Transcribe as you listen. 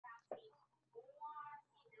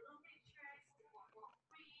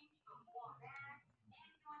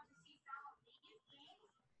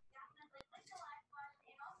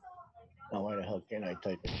Now, why the hell can't I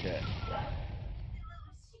type in chat?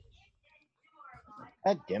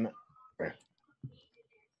 God damn it.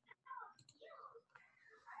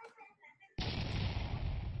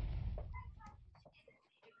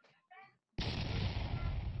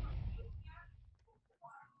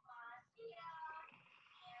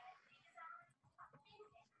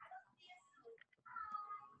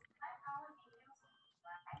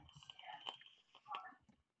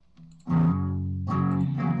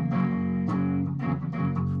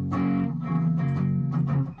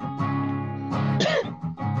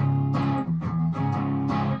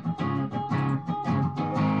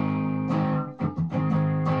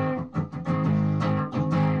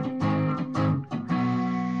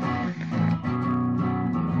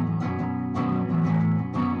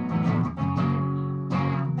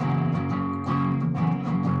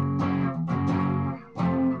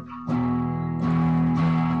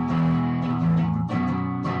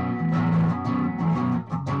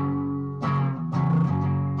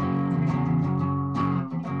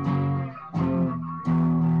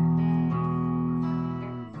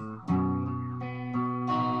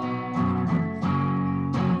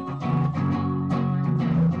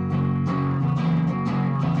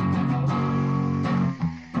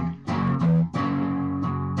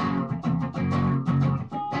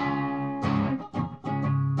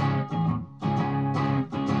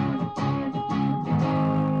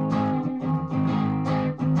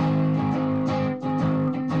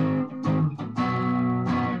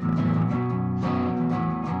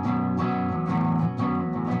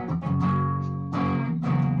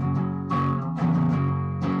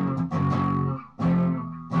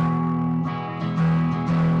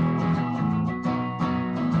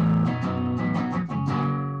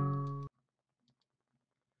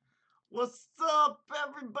 What's up,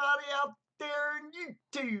 everybody out there in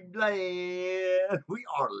YouTube land? We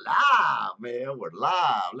are live, man. We're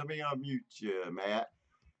live. Let me unmute you, Matt.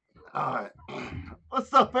 All right.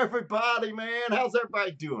 What's up, everybody, man? How's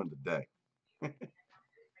everybody doing today?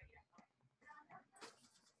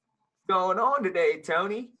 Going on today,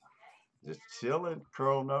 Tony? Just chilling,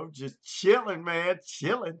 Krono. Just chilling, man.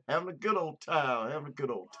 Chilling. Having a good old time. Having a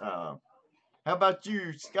good old time. How about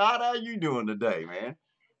you, Scott? How you doing today, man?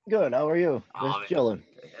 Good. How are you? Oh, Just chilling.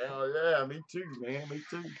 Hell yeah, me too, man. Me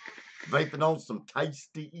too. Vaping on some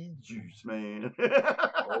tasty e-juice, man.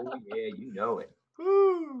 Oh yeah, you know it.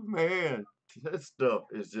 Woo, man. This stuff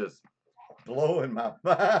is just blowing my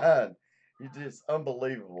mind. It's just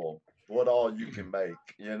unbelievable what all you can make,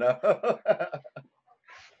 you know?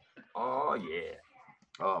 Oh yeah.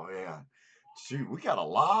 Oh, yeah. Shoot, we got a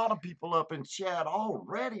lot of people up in chat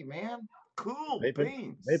already, man. Cool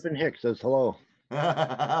beans. Vaping Hicks says hello.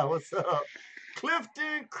 What's up?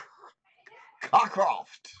 Clifton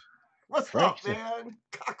Cockcroft. What's Frank's up, man?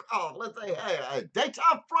 Cockcroft. Let's say, hey,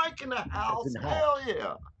 Daytime Frank in the house. Hell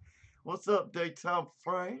yeah. What's up, Daytime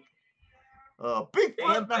Frank?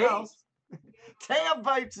 Bigfoot in the house. Tam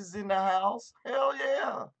Vapes is in the house. Hell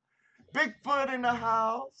yeah. Bigfoot in the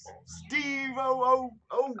house. Steve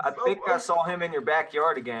I think I saw him in your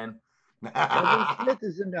backyard again. Kevin Smith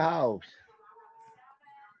is in the house.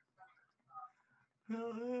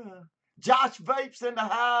 Hell yeah. Josh Vapes in the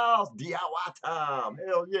house. DIY time.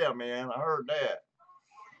 Hell yeah, man. I heard that.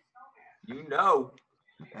 You know.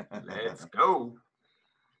 Let's go.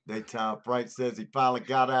 Daytime Frank says he finally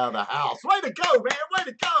got out of the house. Way to go, man. Way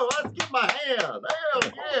to go. Let's give him a hand. Hell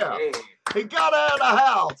yeah. Okay. He got out of the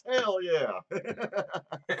house. Hell yeah.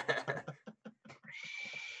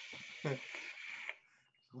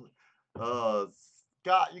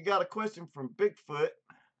 Scott, you got a question from Bigfoot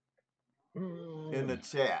in the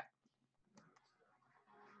chat.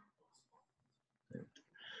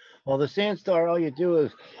 Well, the Sandstar, all you do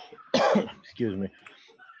is, excuse me,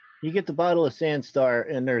 you get the bottle of Sandstar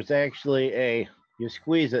and there's actually you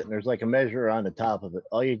squeeze it and there's like a measure on the top of it.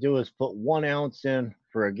 All you do is put 1 ounce in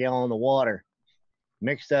for a gallon of water,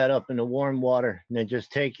 mix that up into warm water, and then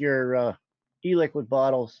just take your e-liquid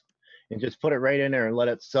bottles and just put it right in there and let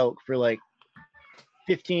it soak for like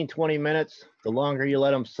 15, 20 minutes. The longer you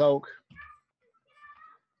let them soak,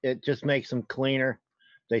 it just makes them cleaner.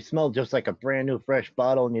 They smell just like a brand new fresh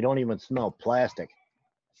bottle and you don't even smell plastic.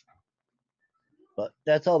 But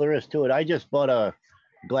that's all there is to it. I just bought a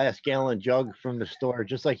glass gallon jug from the store,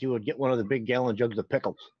 just like you would get one of the big gallon jugs of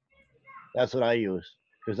pickles. That's what I use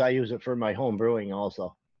because I use it for my home brewing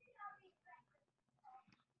also.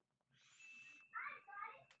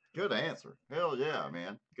 Good answer. Hell yeah,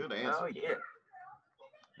 man. Good answer. Oh yeah.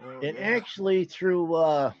 And actually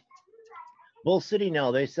through Bull City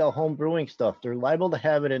now, they sell home brewing stuff. They're liable to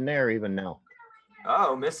have it in there even now.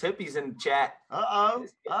 Oh, Miss Hippie's in the chat. Uh-oh.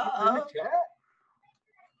 Miss Hippie's in the chat.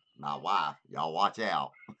 My wife. Y'all watch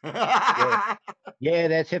out. Yeah,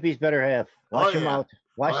 that's Hippie's better half. Watch your mouth.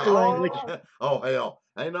 Watch the language. Oh, hell.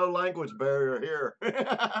 Ain't no language barrier here.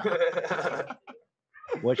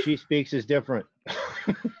 What she speaks is different.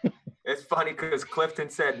 It's funny because Clifton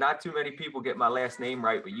said not too many people get my last name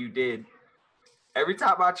right, but you did. Every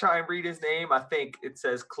time I try and read his name, I think it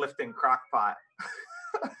says Clifton Crockpot.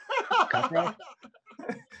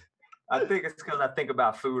 I think it's because I think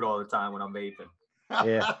about food all the time when I'm vaping.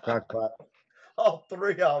 Yeah, crockpot. All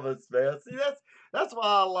three of us, man. See, that's why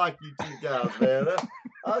I like you two guys, man.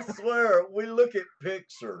 I swear, we look at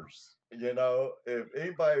pictures. You know, if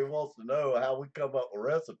anybody wants to know how we come up with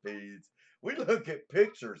recipes, we look at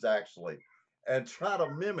pictures actually and try to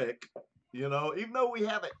mimic. You know, even though we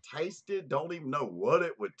haven't tasted, don't even know what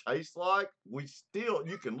it would taste like,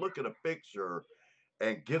 you can look at a picture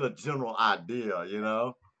and get a general idea, you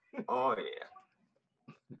know? Oh,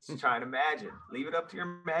 yeah. Just try and imagine. Leave it up to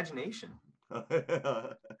your imagination. You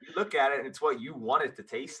look at it and it's what you want it to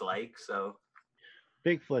taste like, so.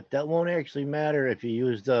 Bigfoot, that won't actually matter if you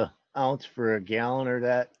use the ounce for a gallon or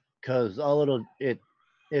that, because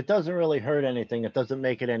it doesn't really hurt anything. It doesn't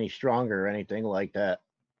make it any stronger or anything like that.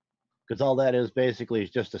 Because all that is basically is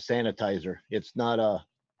just a sanitizer. It's not a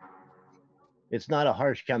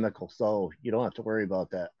harsh chemical, so you don't have to worry about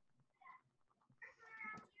that.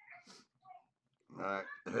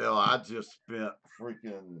 Hell, I just spent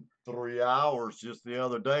freaking 3 hours just the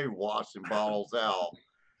other day washing bottles out.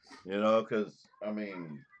 You know, because I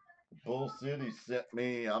mean, Bull City sent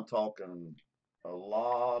me. I'm talking a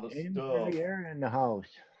lot of stuff. Air in the house.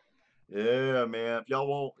 Yeah, man. If y'all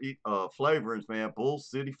want eat flavorings, man, Bull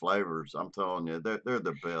City flavors. I'm telling you, they're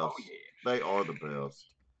the best. Oh, yeah. They are the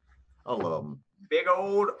best. I love them. Big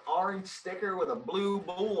old orange sticker with a blue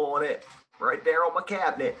bull on it, right there on my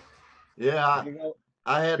cabinet. Yeah,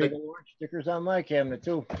 I had big orange stickers on my cabinet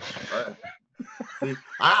too. See,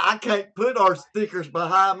 I can't put our stickers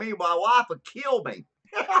behind me. My wife would kill me.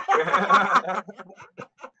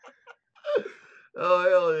 Oh,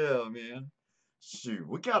 hell yeah, man. Shoot,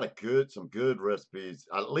 we got some good recipes.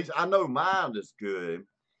 At least I know mine is good.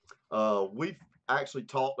 We've actually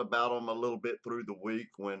talked about them a little bit through the week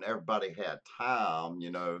when everybody had time,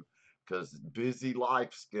 you know, because busy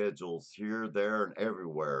life schedules here, there, and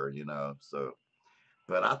everywhere, you know. So,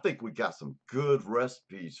 but I think we got some good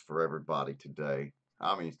recipes for everybody today.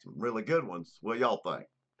 I mean, some really good ones. What y'all think?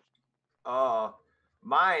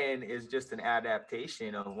 Mine is just an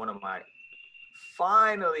adaptation of one of my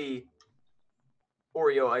finally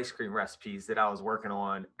Oreo ice cream recipes that I was working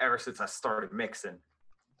on ever since I started mixing.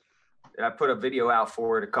 And I put a video out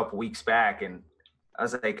for it a couple weeks back, and I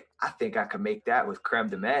was like, I think I could make that with creme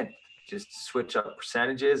de menthe. Just switch up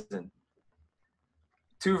percentages and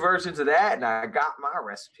 2 versions of that, and I got my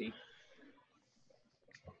recipe.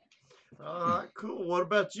 All right, cool. What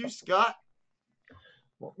about you, Scott?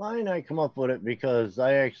 Well, mine, I come up with it because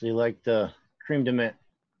I actually like the creme de menthe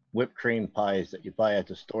whipped cream pies that you buy at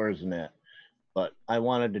the stores and that. But I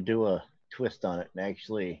wanted to do a twist on it and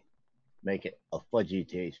actually make it a fudgy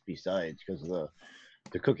taste besides because of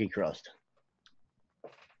the cookie crust.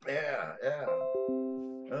 Yeah.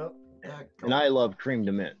 Oh, yeah. And I love creme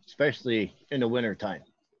de menthe, especially in the wintertime.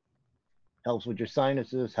 Helps with your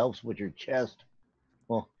sinuses, helps with your chest.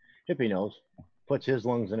 Well, Hippie knows. Puts his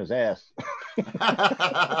lungs in his ass.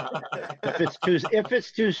 if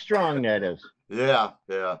it's too strong, that is. Yeah.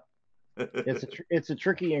 It's a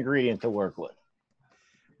tricky ingredient to work with.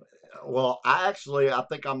 Well, I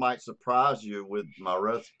think I might surprise you with my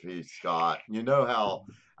recipe, Scott. You know how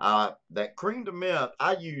that creme de menthe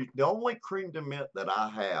the only creme de menthe that I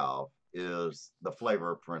have is the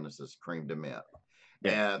Flavor Apprentice's creme de menthe.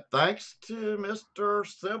 Yeah. And thanks to Mr.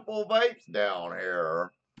 Simple Vapes down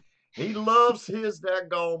here, he loves his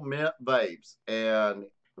daggone mint vapes. And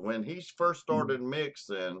when he first started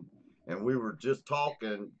mixing, and we were just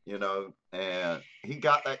talking, you know, and he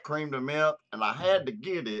got that creme de menthe, and I had to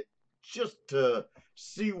get it just to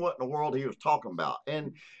see what in the world he was talking about.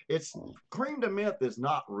 And creme de menthe is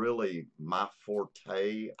not really my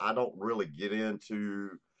forte. I don't really get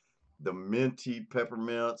into the minty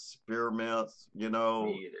peppermints, spearmints, you know.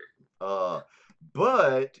 Me either.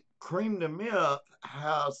 But creme de menthe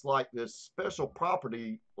has like this special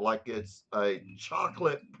property, like it's a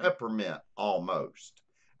chocolate peppermint almost,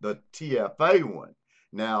 the TFA one.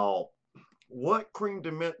 Now, what creme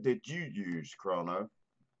de menthe did you use, Krono?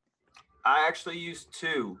 I actually used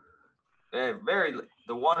 2. The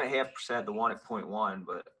 1.5%, the 1 at 0.1,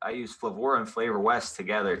 but I used Flavora and Flavor West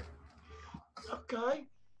together. Okay.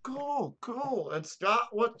 Cool, cool. And Scott,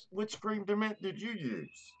 which cream de mint did you use?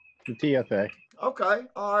 The TFA. Okay,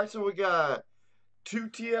 all right. So we got two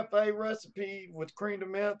TFA recipe with cream de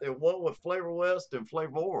mint and one with Flavor West and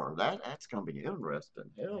Flavor. That's gonna be interesting.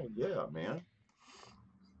 Hell yeah, man.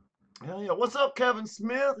 Hell yeah. What's up, Kevin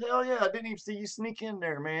Smith? Hell yeah. I didn't even see you sneak in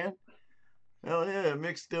there, man. Hell yeah.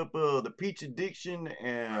 Mixed up the peach addiction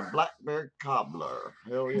and blackberry cobbler.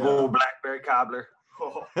 Hell yeah. Oh, blackberry cobbler.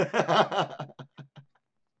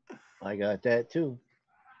 I got that too.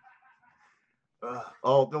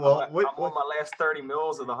 Oh, well, I'm on my last 30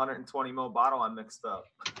 mils of the 120 mil bottle I mixed up.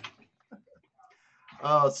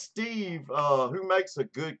 Steve, who makes a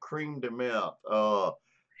good cream de mint? Well,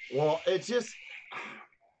 it's just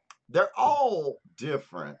they're all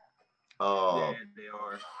different. Yeah, they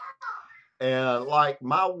are. And like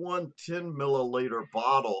my 110 milliliter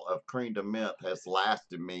bottle of cream de mint has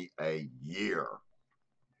lasted me a year.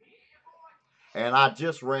 And I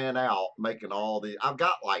just ran out making all these. I've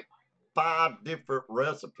got like 5 different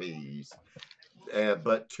recipes,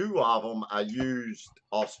 but 2 of them I used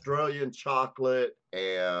Australian chocolate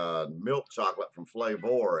and milk chocolate from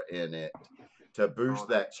Flavor in it to boost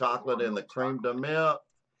that chocolate in the cream de mint.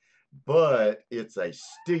 But it's a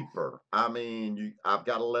steeper. I mean, I've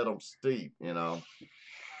got to let them steep, you know.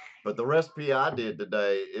 But the recipe I did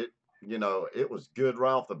today, it was good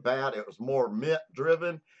right off the bat. It was more mint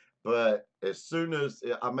driven, but as soon as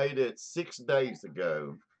I made it 6 days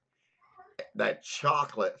ago, that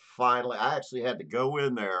chocolate finally, I actually had to go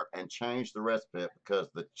in there and change the recipe because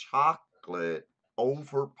the chocolate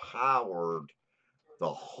overpowered the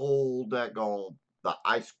whole daggone the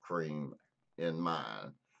ice cream in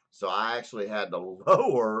mine. So I actually had to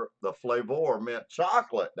lower the Flavor mint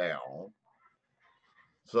chocolate down.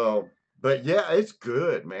 So, but yeah, it's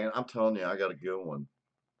good, man. I'm telling you, I got a good one.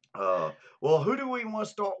 Well, who do we want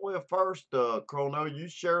to start with first, Krono? You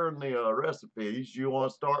sharing the recipes. You want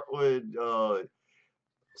to start with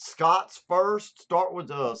Scott's first? Start with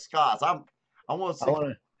Scott's. I want to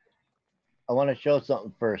see. I want to show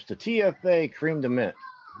something first. The TFA cream de mint.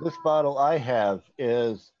 This bottle I have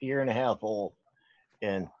is a year and a half old,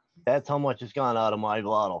 and that's how much has gone out of my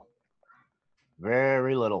bottle.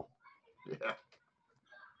 Very little.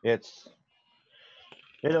 Yeah.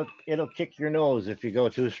 It'll kick your nose if you go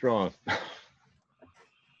too strong.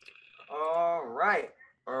 All right.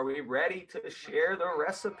 Are we ready to share the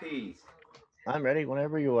recipe? I'm ready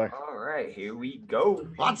whenever you are. All right, here we go.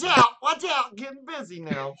 Watch out! Watch out! Getting busy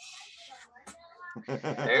now.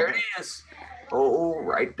 There it is. Oh,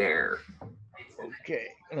 right there. Okay,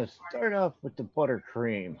 I'm gonna start off with the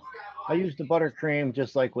buttercream. I use the buttercream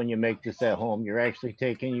just like when you make this at home. You're actually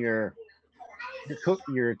taking your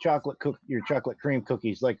chocolate cream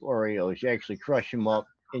cookies like Oreos. You actually crush them up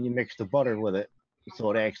and you mix the butter with it,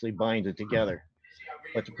 so it actually binds it together.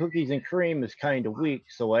 But the cookies and cream is kind of weak,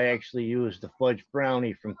 so I actually use the fudge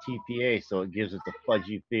brownie from TPA, so it gives it the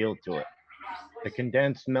fudgy feel to it. The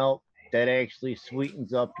condensed milk that actually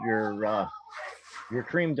sweetens up your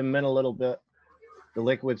cream de mint a little bit. The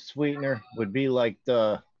liquid sweetener would be like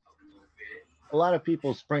a lot of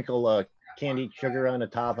people sprinkle candied sugar on the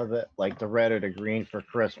top of it, like the red or the green for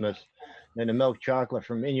Christmas. And the milk chocolate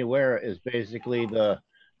from Inuera is basically the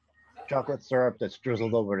chocolate syrup that's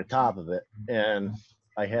drizzled over the top of it. And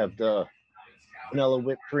I have the vanilla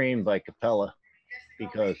whipped cream by Capella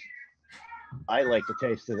because I like the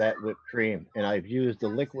taste of that whipped cream. And I've used the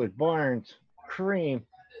Liquid Barnes cream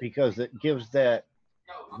because it gives that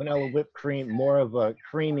vanilla whipped cream more of a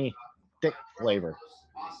creamy, thick flavor.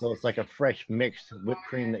 So it's like a fresh mixed whipped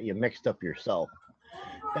cream that you mixed up yourself.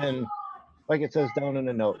 And like it says down in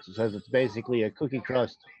the notes, it says it's basically a cookie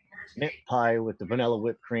crust mint pie with the vanilla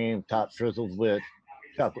whipped cream top drizzled with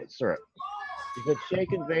chocolate syrup. You could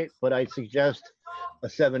shake and vape, but I suggest a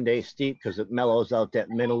 7-day steep because it mellows out that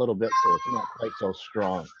mint a little bit, so it's not quite so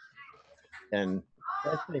strong. And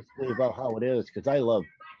that's basically about how it is because I love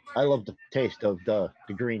the taste of the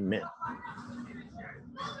green mint.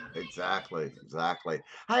 Exactly.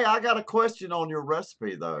 Hey, I got a question on your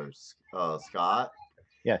recipe though, Scott.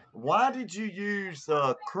 Yeah. Why did you use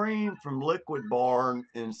cream from Liquid Barn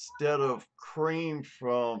instead of cream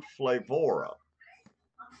from Flavora?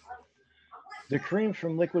 The cream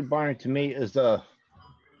from Liquid Barn to me is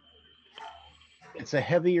it's a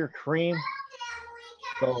heavier cream.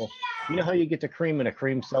 So you know how you get the cream in a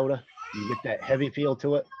cream soda? You get that heavy feel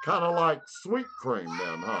to it. Kind of like sweet cream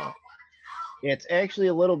then, huh? It's actually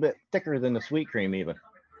a little bit thicker than the sweet cream even.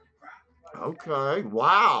 Okay.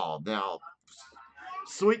 Wow. Now,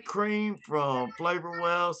 sweet cream from Flavor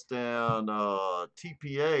West and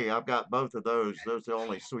TPA. I've got both of those. Those are the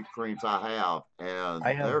only sweet creams I have, and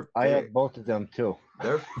they're I thick. have both of them too.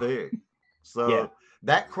 They're thick. Yeah. So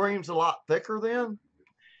that cream's a lot thicker then?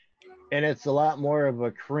 And it's a lot more of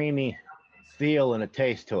a creamy feel and a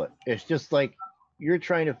taste to it. It's just like you're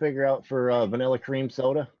trying to figure out for vanilla cream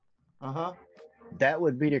soda. Uh-huh. That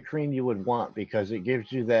would be the cream you would want because it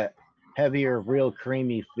gives you that heavier, real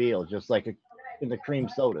creamy feel, just like in the cream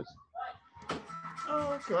sodas.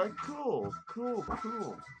 Oh, okay, cool, cool,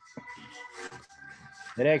 cool.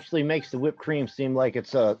 It actually makes the whipped cream seem like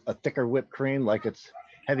it's a thicker whipped cream, like it's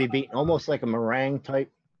heavy beaten, almost like a meringue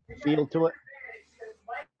type feel to it.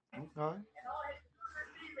 Okay.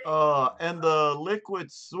 And the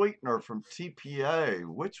liquid sweetener from TPA,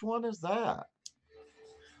 which one is that?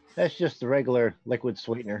 That's just the regular liquid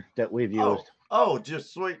sweetener that we've Oh, used. oh,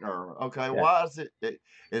 just sweetener. Okay, Yeah. why is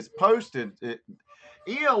it's posted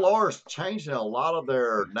ELR's changing a lot of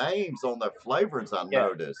their names on their flavors, I Yeah.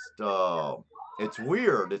 noticed. It's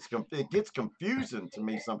weird. It gets confusing to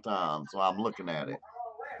me sometimes when I'm looking at it.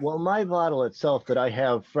 Well, my bottle itself that I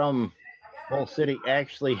have from Whole City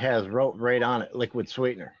actually has wrote right on it liquid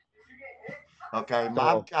sweetener. Okay, So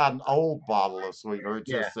I've got an old bottle of sweetener. It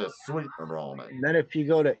yeah. just says sweetener on it. And then if you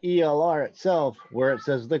go to ELR itself, where it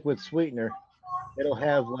says liquid sweetener, it'll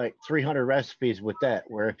have like 300 recipes with that.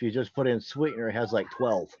 Where if you just put in sweetener, it has like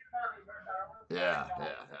 12. Yeah, yeah,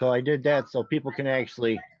 So yeah. I did that so people can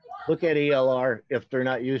actually look at ELR. If they're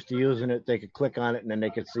not used to using it, they could click on it and then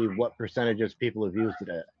they could see what percentages people have used it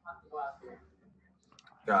at.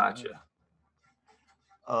 Gotcha.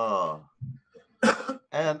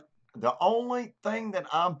 And the only thing that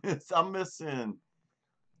I'm missing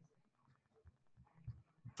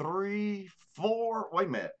 3, 4. Wait a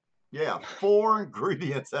minute. Yeah, 4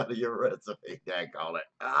 ingredients out of your recipe. Dang call it.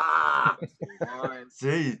 Ah, 1,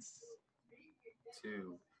 jeez.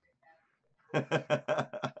 2.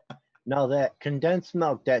 Now that condensed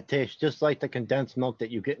milk, that tastes just like the condensed milk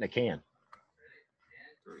that you get in a can.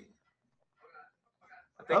 3.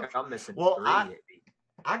 I think Okay. I'm missing Well, 3.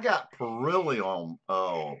 I got beryllium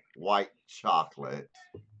white chocolate.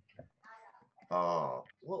 What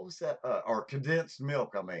was that? Or condensed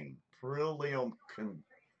milk, I mean. Beryllium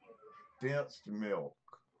condensed milk.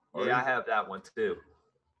 Yeah, I have that one too.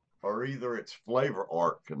 Or either it's Flavor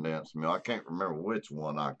Art condensed milk. I can't remember which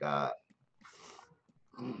one I got.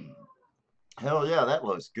 Hell yeah, that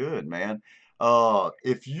looks good, man.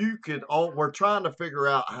 If you could, we're trying to figure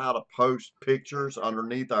out how to post pictures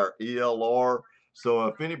underneath our ELR. So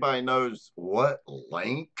if anybody knows what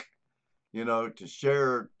link, to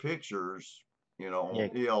share pictures, on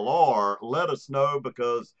ELR, let us know,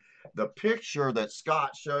 because the picture that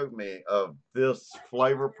Scott showed me of this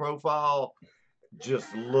flavor profile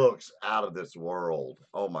just looks out of this world.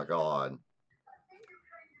 Oh my God.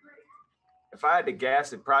 If I had to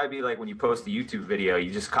guess, it'd probably be like when you post a YouTube video,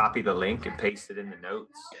 you just copy the link and paste it in the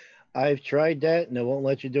notes. I've tried that and it won't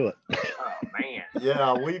let you do it. Oh man.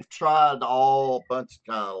 Yeah, we've tried all bunch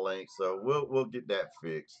of kind of links, so we'll get that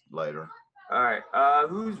fixed later. All right.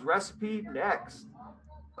 Whose recipe next?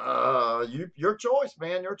 Your choice,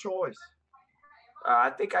 man. Your choice. I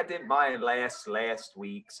think I did mine last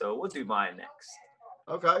week, so we'll do mine next.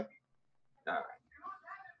 Okay. All right.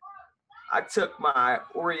 I took my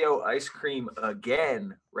Oreo ice cream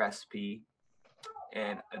again recipe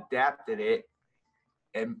and adapted it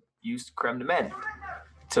and used creme de menthe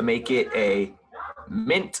to make it a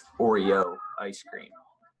mint Oreo ice cream.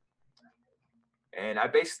 And I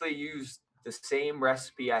basically used the same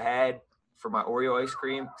recipe I had for my Oreo ice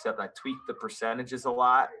cream, except I tweaked the percentages a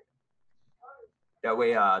lot. That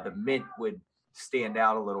way the mint would stand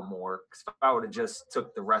out a little more. Because if I would have just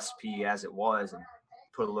took the recipe as it was and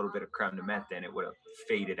put a little bit of creme de menthe in, it would have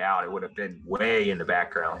faded out. It would have been way in the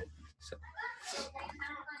background. So,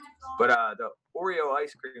 but the Oreo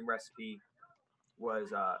ice cream recipe was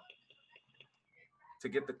to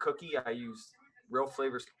get the cookie, I used Real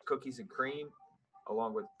Flavors cookies and cream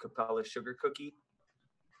along with Capella sugar cookie.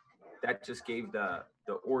 That just gave the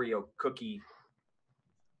Oreo cookie,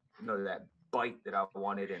 that bite that I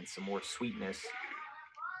wanted and some more sweetness.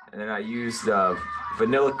 And then I used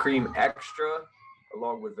vanilla cream extra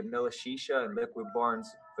along with vanilla shisha and Liquid Barnes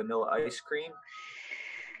vanilla ice cream.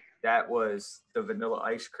 That was the vanilla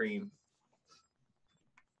ice cream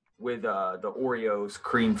with the Oreos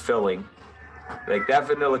cream filling. Like that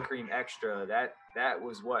vanilla cream extra, that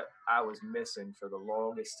was what I was missing for the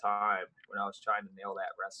longest time when I was trying to nail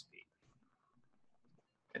that recipe.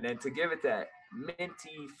 And then to give it that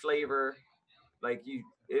minty flavor,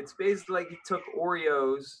 it's basically like you took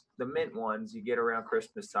Oreos, the mint ones you get around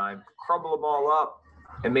Christmas time, crumble them all up,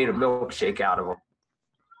 and made a milkshake out of them.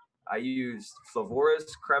 I used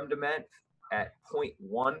Flavora's creme de menthe at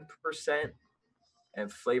 0.1%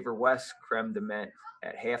 and Flavor West creme de menthe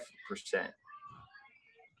at 0.5%.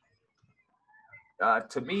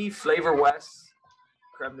 To me, Flavor West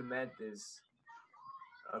creme de menthe is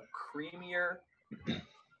a creamier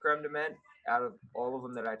creme de menthe out of all of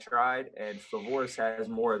them that I tried, and Flavora's has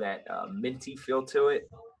more of that minty feel to it.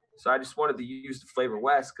 So I just wanted to use the Flavor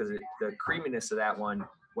West because the creaminess of that one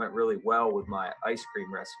went really well with my ice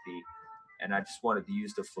cream recipe, and I just wanted to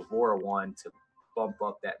use the Flavora one to bump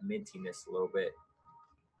up that mintiness a little bit.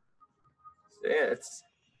 So yeah, it's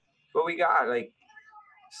what we got, like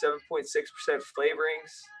 7.6%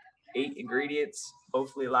 flavorings, 8 ingredients.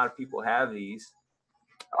 Hopefully a lot of people have these.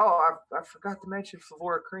 Oh, I forgot to mention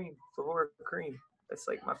Flavora cream. Flavora cream. That's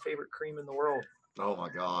like my favorite cream in the world. Oh my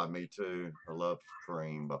God, me too. I love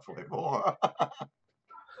cream by Flavora.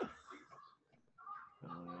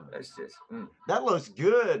 That's just that looks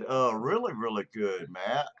good. Really, really good,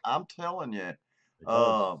 Matt. I'm telling you.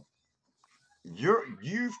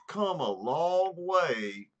 You've come a long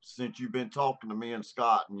way since you've been talking to me and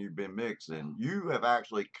Scott and you've been mixing. You have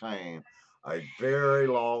actually came a very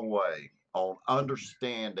long way on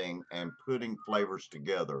understanding and putting flavors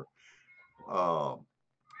together.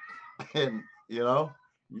 And you know,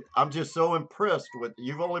 I'm just so impressed with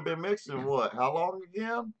you've only been mixing what? How long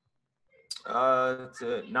again? It's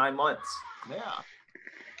 9 months. Yeah.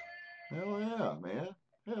 Hell yeah, man.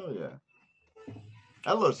 Hell yeah.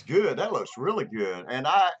 That looks good. That looks really good. And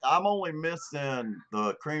I'm only missing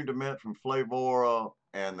the creme de menthe from Flavora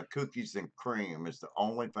and the cookies and cream. It's the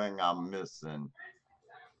only thing I'm missing.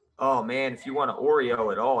 Oh man, if you want to Oreo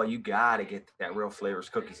at all, you gotta get that Real Flavors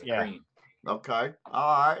cookies and cream. Okay.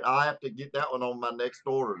 All right. I have to get that one on my next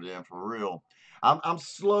order then for real. I'm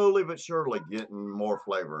slowly but surely getting more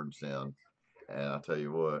flavorings in. And I'll tell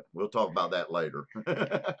you what, we'll talk about that later.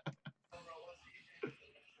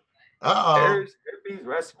 There's Hippy's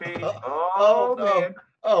recipe. Oh no. Man.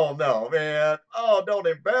 Oh no, man. Oh, don't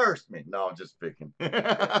embarrass me. No, I'm just picking.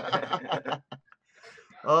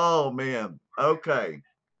 Oh man. Okay.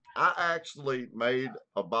 I actually made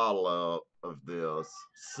a bottle of this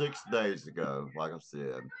 6 days ago, like I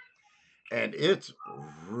said. And it's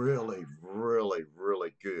really, really,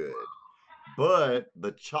 really good. But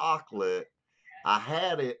the chocolate, I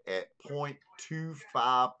had it at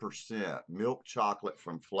 0.25% milk chocolate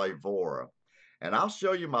from Flavora. And I'll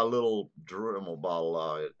show you my little Dremel bottle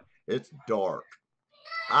of it. It's dark.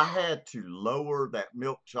 I had to lower that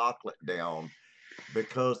milk chocolate down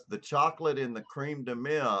because the chocolate in the creme de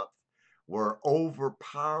menthe were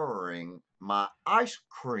overpowering my ice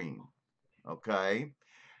cream. Okay.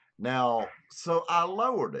 Now, so I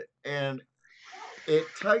lowered it, and it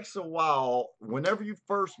takes a while. Whenever you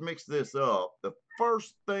first mix this up, the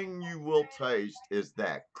first thing you will taste is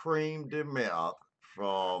that creme de menthe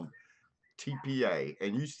from TPA.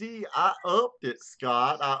 And you see, I upped it,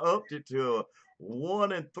 Scott. I upped it to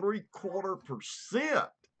 1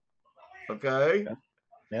 3/4%. Okay.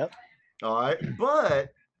 Yep. All right.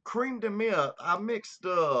 But creme de menthe, I mixed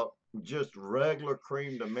up just regular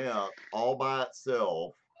creme de menthe all by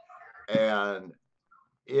itself, and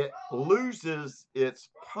it loses its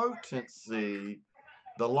potency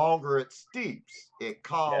the longer it steeps. It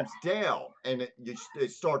calms down and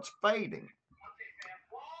it starts fading.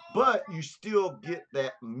 But you still get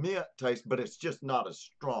that mint taste, but it's just not as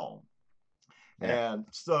strong. Yeah. And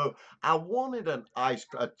so I wanted a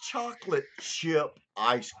chocolate chip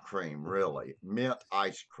ice cream, really, mint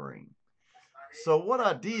ice cream. So what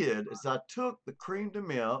I did is I took the creme de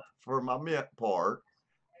menthe for my mint part,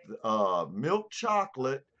 milk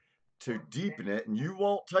chocolate to deepen it, and you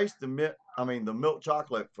won't taste the milk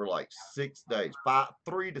chocolate for like 6 days,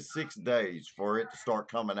 3 to 6 days for it to start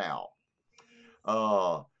coming out.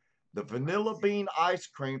 The vanilla bean ice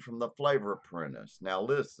cream from the Flavor Apprentice. Now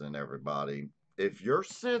listen, everybody, if you're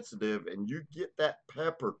sensitive and you get that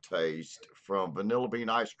pepper taste from vanilla bean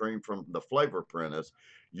ice cream from the Flavor Apprentice,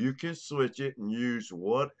 you can switch it and use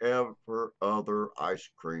whatever other ice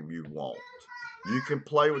cream you want. You can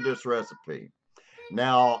play with this recipe.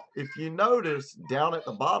 Now, if you notice down at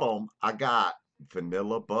the bottom, I got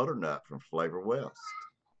vanilla butternut from Flavor West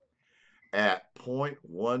at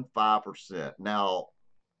 0.15%. Now,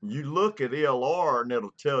 you look at ELR and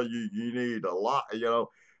it'll tell you you need a lot,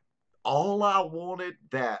 all I wanted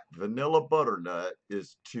that vanilla butternut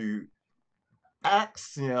is to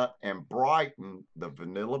accent and brighten the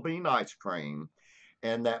vanilla bean ice cream.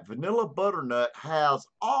 And that vanilla butternut has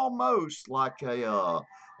almost like a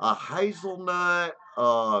hazelnut,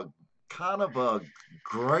 kind of a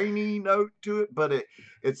grainy note to it, but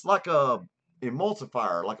it's like a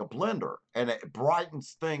emulsifier, like a blender, and it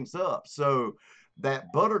brightens things up. So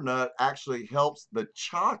that butternut actually helps the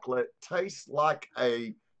chocolate taste like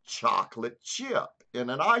a chocolate chip in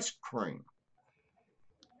an ice cream.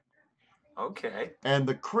 Okay. And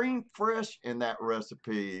the cream fresh in that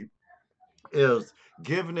recipe is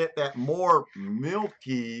giving it that more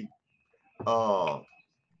milky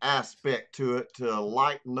aspect to it to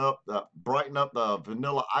brighten up the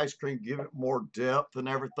vanilla ice cream, give it more depth and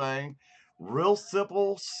everything. Real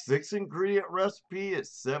simple 6-ingredient recipe at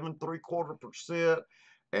 7.75%,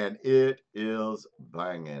 and it is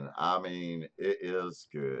banging. I mean, it is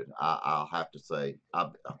good. I'll have to say.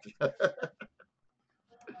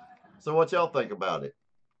 So what y'all think about it?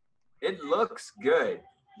 It looks good.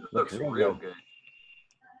 It looks real good.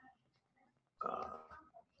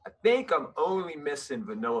 I think I'm only missing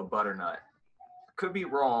vanilla butternut. Could be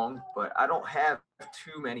wrong, but I don't have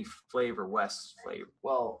too many Flavor West flavor.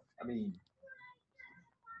 Well, I mean,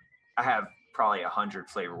 I have probably 100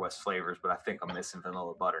 Flavor West flavors, but I think I'm missing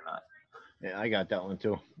vanilla butternut. Yeah, I got that one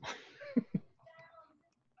too.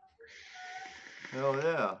 Hell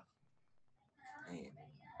yeah. Man,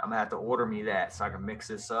 I'm gonna have to order me that so I can mix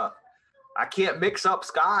this up. I can't mix up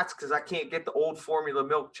Scott's because I can't get the old formula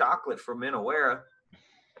milk chocolate from Minowera.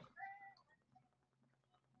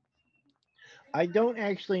 I don't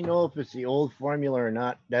actually know if it's the old formula or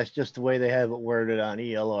not. That's just the way they have it worded on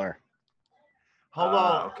ELR. Hold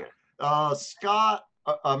on. Okay.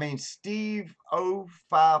 Steve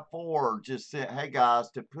 054 just said, hey guys,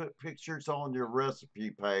 to put pictures on your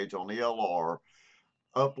recipe page on ELR,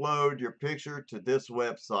 upload your picture to this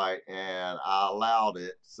website, and I allowed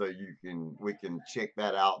it so we can check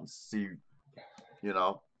that out and see, you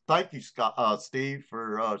know. Thank you, Steve,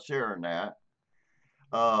 for sharing that.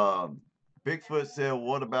 Bigfoot said,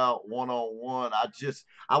 what about one-on-one?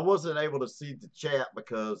 I wasn't able to see the chat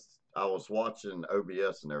because I was watching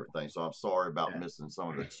OBS and everything, so I'm sorry about missing some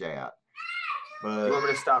of the chat. But you want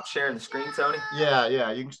me to stop sharing the screen, Tony?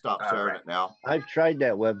 Yeah, you can stop sharing it now. I've tried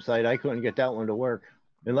that website. I couldn't get that one to work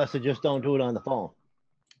unless I just don't do it on the phone.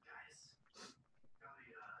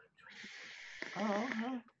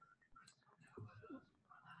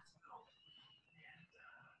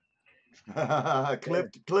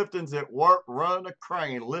 Clifton's at work running a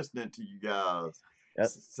crane listening to you guys. Yep.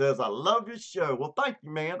 Says, I love your show. Well, thank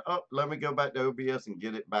you, man. Oh, let me go back to OBS and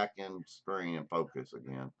get it back in screen and focus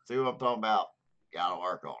again. See what I'm talking about? Gotta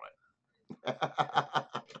work on it.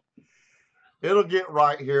 It'll get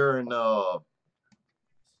right here and on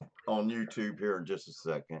YouTube here in just a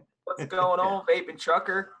second. What's going on, Vaping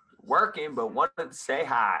Trucker? Working, but wanted to say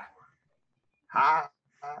hi. Hi.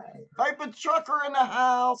 Vaping Trucker in the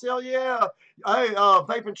house. Hell yeah. Hey,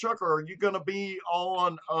 Vaping Trucker, are you going to be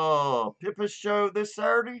on Pippa's show this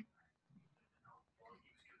Saturday?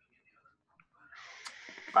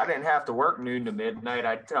 If I didn't have to work noon to midnight,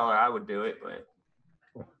 I'd tell her I would do it, but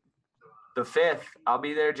the 5th, I'll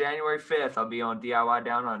be there January 5th. I'll be on DIY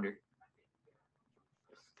Down Under.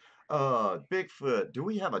 Bigfoot, do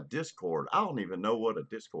we have a Discord? I don't even know what a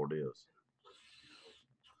Discord is.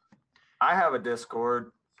 I have a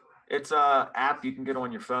Discord. It's a app you can get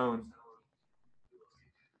on your phone.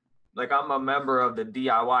 Like, I'm a member of the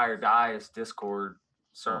DIY or Dies Discord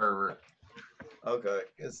server. Okay.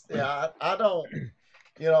 I don't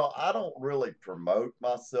really promote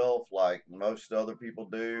myself like most other people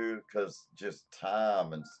do because just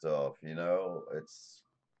time and stuff, it's,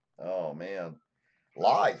 oh man,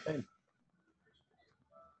 life.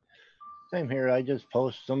 Same here. I just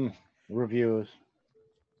post some reviews.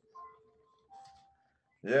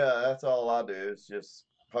 Yeah, that's all I do is just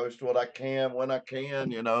post what I can when I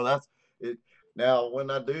can, that's it. Now,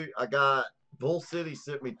 when I got Bull City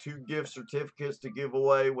sent me 2 gift certificates to give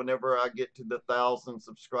away whenever I get to the 1,000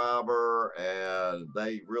 subscriber, and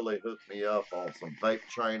they really hooked me up on some Vape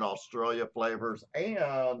Train Australia flavors.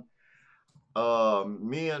 And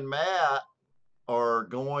me and Matt are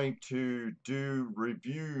going to do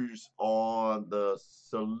reviews on the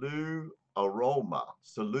Salub Aroma.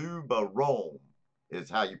 Salub Arome is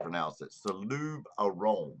how you pronounce it. Salub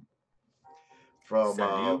Arome. From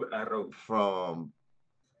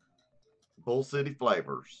Bull City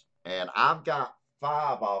Flavors. And I've got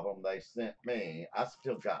 5 of them they sent me. I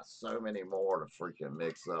still got so many more to freaking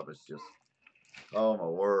mix up. It's just, oh my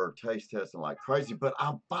word, taste testing like crazy. But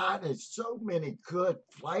I'm finding so many good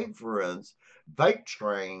flavorings. Vape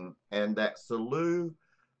Train and that Salud,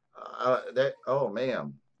 oh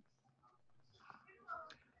man.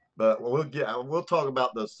 But we'll talk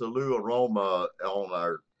about the Salud Aroma on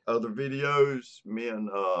our other videos, me and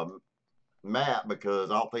Matt,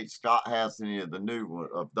 because I don't think Scott has any of the new one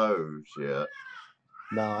of those yet.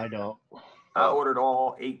 No, I don't. I ordered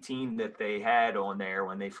all 18 that they had on there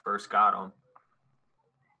when they first got them.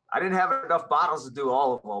 I didn't have enough bottles to do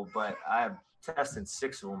all of them, but I'm testing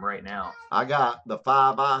 6 of them right now. I got the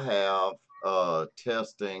 5 I have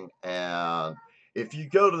testing, and if you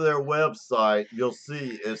go to their website, you'll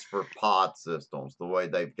see it's for pod systems, the way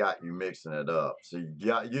they've got you mixing it up. So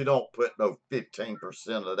you don't put no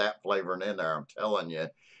 15% of that flavoring in there. I'm telling you,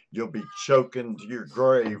 you'll be choking to your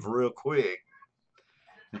grave real quick.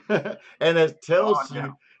 And it tells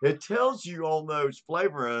you on those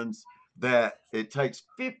flavorings that it takes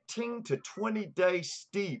 15 to 20 days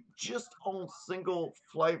steep just on single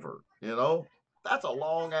flavor. You know, that's a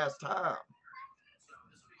long ass time.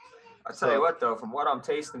 I tell you what, though, from what I'm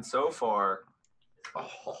tasting so far,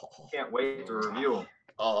 can't wait to review them.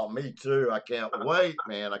 Oh, me too. I can't wait,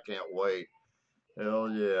 man. I can't wait. Hell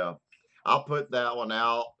yeah. I'll put that one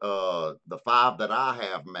out, the 5 that I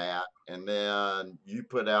have, Matt, and then you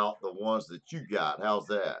put out the ones that you got. How's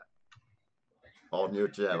that? On your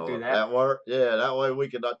channel. That work? Yeah, that way we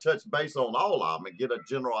can touch base on all of them and get a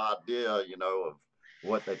general idea, you know, of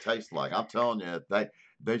what they taste like. I'm telling you,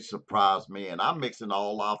 they surprised me, and I'm mixing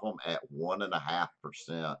all of them at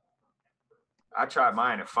 1.5%. I tried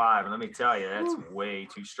mine at 5, and let me tell you, that's way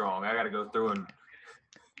too strong. I got to go through and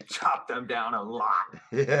chop them down a lot.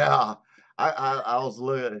 Yeah, I was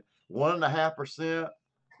looking at 1.5%,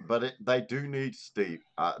 but they do need steep.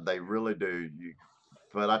 They really do.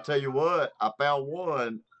 But I tell you what, I found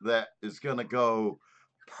one that is going to go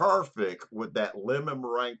perfect with that lemon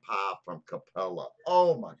meringue pie from Capella.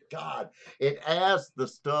 Oh my God. It adds the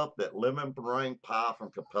stuff that lemon meringue pie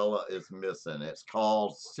from Capella is missing. It's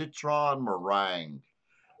called Citron Meringue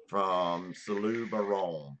from Salou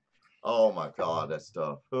Baron. Oh my God, that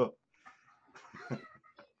stuff. Hell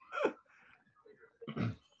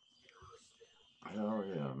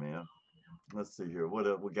yeah, man. Let's see here. What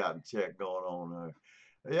else we got in chat going on there?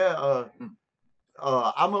 Yeah,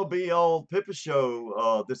 I'm gonna be on Pippa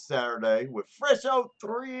Show this Saturday with Fresh Oak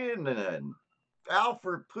 3 and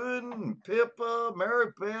Alfred Puddin and Pippa,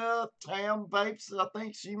 Mary Beth, Tam Vapes. I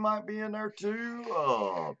think she might be in there too.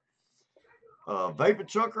 Vapor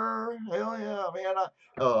Trucker. Hell yeah, man.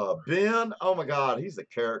 Ben. Oh my God, he's a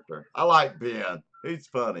character. I like Ben. He's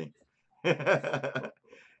funny. I've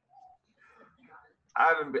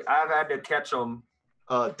had to catch them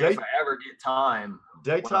if I ever get time.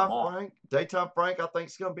 Daytime Frank, I think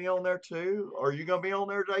is gonna be on there too. Are you gonna be on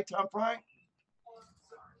there, Daytime Frank?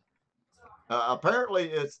 Apparently,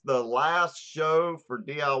 it's the last show for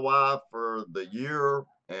DIY for the year,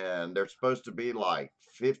 and there's supposed to be like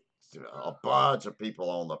a bunch of people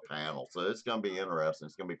on the panel, so it's gonna be interesting.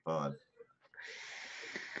 It's gonna be fun.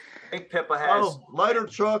 I think Pippa has. Oh, later,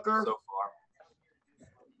 Trucker. So far.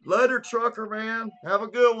 Later, Trucker, man. Have a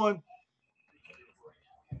good one.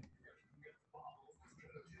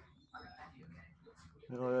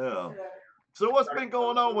 Oh, yeah. So what's been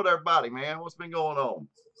going on with everybody, man? What's been going on?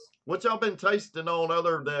 What y'all been tasting on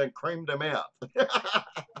other than creme de menthe?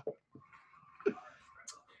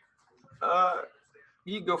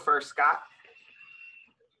 You go first, Scott.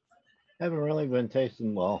 Haven't really been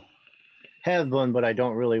tasting well. Have been, but I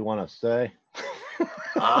don't really want to say.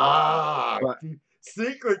 But,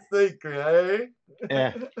 secret, eh?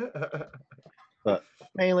 Yeah. But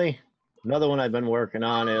mainly, another one I've been working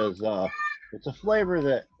on is it's a flavor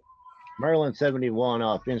that Merlin71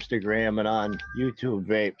 off Instagram and on YouTube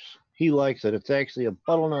Vapes. He likes it. It's actually a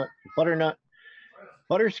butternut,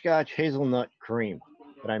 butterscotch hazelnut cream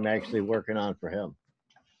that I'm actually working on for him.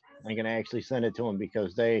 I'm going to actually send it to him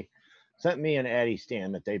because they sent me an Addy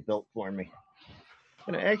stand that they built for me.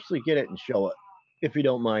 I'm going to actually get it and show it, if you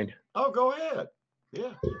don't mind. Oh, go ahead.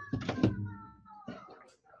 Yeah.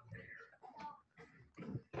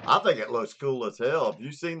 I think it looks cool as hell. Have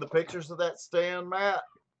you seen the pictures of that stand, Matt?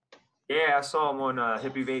 Yeah, I saw him on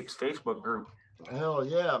Hippy Vapes Facebook group. Hell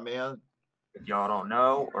yeah, man. If y'all don't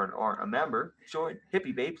know or aren't a member, join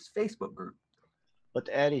Hippy Vapes Facebook group. But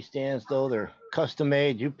the Addy stands, though, they're custom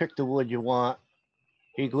made. You pick the wood you want.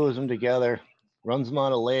 He glues them together, runs them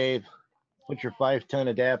on a lathe, put your 510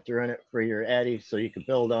 adapter in it for your Addy so you can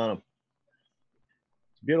build on them.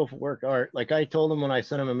 It's beautiful work of art. Like I told him when I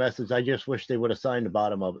sent him a message, I just wish they would have signed the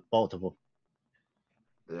bottom of it, both of them.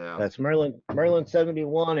 Yeah. That's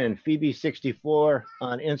Merlin71 and Phoebe64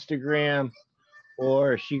 on Instagram,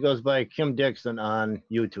 or she goes by Kim Dixon on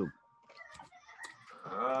YouTube.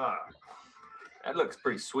 That looks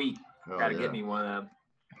pretty sweet. Gotta get me one of them.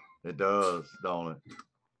 It does, don't it?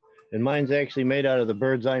 And mine's actually made out of the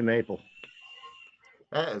bird's eye maple.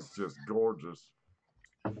 That is just gorgeous.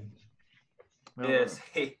 Yes.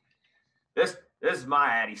 Hey, this is my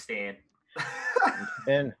Addy stand.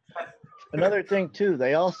 And Another thing too,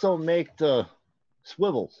 they also make the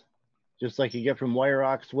swivels, just like you get from Wire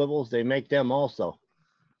Rock swivels. They make them also,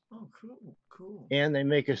 Oh, cool, cool. and they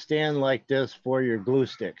make a stand like this for your glue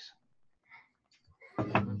sticks.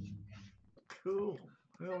 Cool.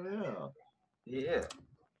 Hell yeah. Yeah.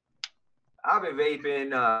 I've been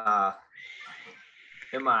vaping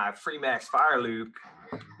in my Free Max Fire Loop,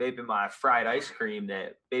 vaping my fried ice cream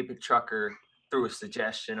that Vaping Trucker threw a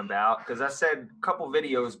suggestion about. Because I said a couple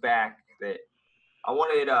videos back that I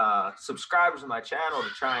wanted subscribers on my channel to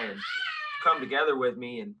try and come together with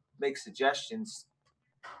me and make suggestions.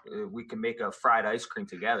 We can make a fried ice cream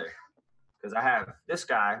together. Because I have this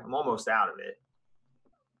guy, I'm almost out of it.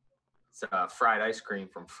 It's fried ice cream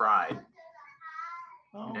from Fried.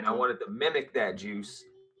 Oh, And I wanted to mimic that juice.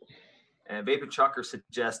 And Vapor Trucker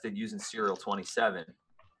suggested using Cereal 27.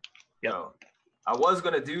 Yep. So I was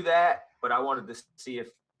going to do that, but I wanted to see if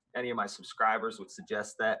any of my subscribers would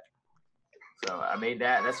suggest that. So I made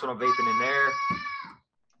that. That's what I'm vaping in there.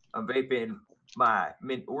 I'm vaping my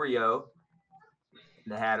Mint Oreo,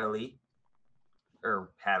 the Hadley,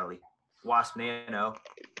 Wasp Nano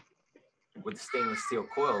with the stainless steel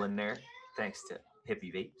coil in there, thanks to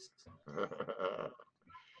Hippy Vapes.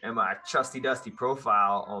 And my Trusty Dusty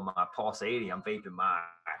profile on my Pulse 80, I'm vaping my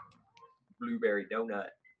blueberry donut.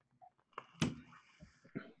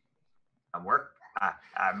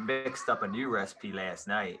 I mixed up a new recipe last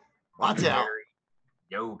night. Watch out.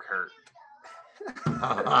 Yogurt.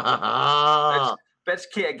 Bet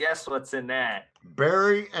you can't guess what's in that.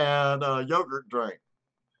 Berry and yogurt drink.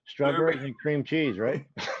 Strawberries and cream cheese, right?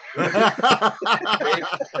 Vape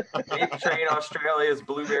Train Australia's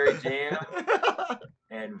blueberry jam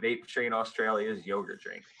and Vape Train Australia's yogurt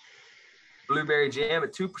drink. Blueberry jam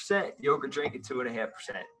at 2%, yogurt drink at 2.5%.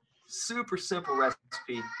 Super simple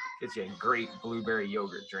recipe. Gets you a great blueberry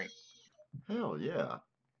yogurt drink. Hell yeah.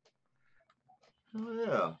 Hell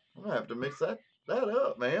yeah. I'm gonna have to mix that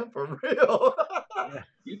up, man, for real.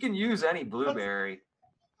 You can use any blueberry,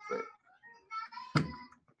 but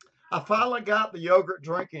I finally got the yogurt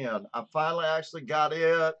drink in. I finally actually got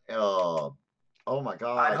it. Oh my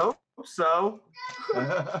God. I hope so.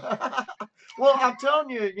 Well, I'm telling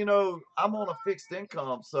you, I'm on a fixed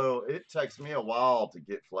income, so it takes me a while to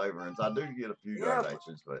get flavorings. I do get a few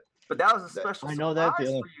donations, but that was a special I know that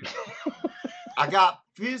feeling. for you. I got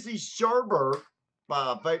Fizzy Sherbet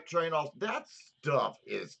by Vape Train off. That stuff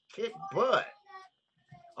is kick butt.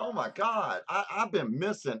 Oh my God. I've been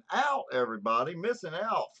missing out, everybody. Missing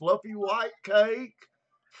out. Fluffy white cake.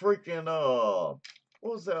 Freaking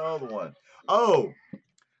what was that other one? Oh,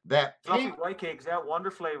 that Fluffy pink white cake's that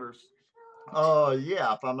Wonder Flavors.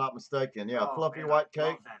 yeah, if I'm not mistaken. Yeah, fluffy man, white I love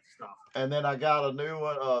cake. that stuff. And then I got a new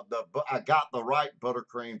one. I got the right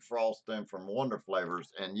buttercream frosting from Wonder Flavors,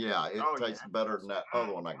 and yeah, it tastes better than that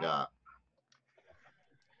other one I got.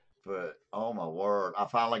 But oh my word, I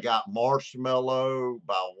finally got marshmallow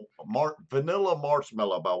by vanilla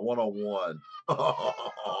marshmallow by 101.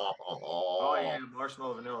 Oh yeah,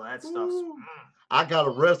 marshmallow vanilla, that stuff's. I got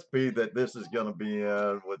a recipe that this is gonna be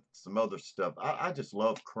in with some other stuff. I just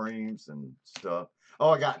love creams and stuff. Oh,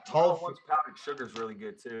 I got tofu. Powdered sugar is really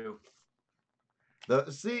good too.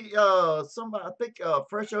 Somebody, I think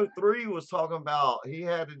Fresh 03 was talking about he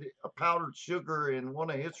had a powdered sugar in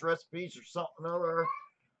one of his recipes or something other.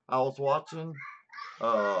 I was watching.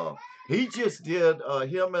 He just did.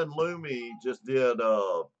 Him and Lumi just did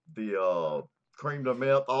the cream de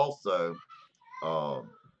menthe also. A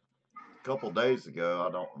couple days ago.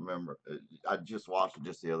 I don't remember. I just watched it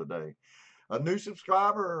just the other day. A new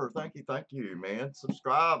subscriber. Thank you, man.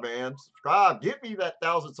 Subscribe, man. Subscribe. Get me that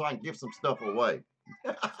 1,000 so I can give some stuff away.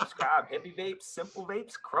 Subscribe. Hippy Vapes, Simple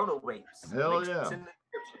Vapes, Krono Vapes. Hell Links yeah. in the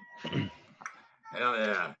description. Hell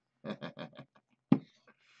yeah.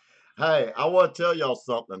 Hey, I want to tell y'all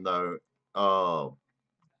something though.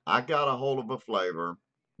 I got a hold of a flavor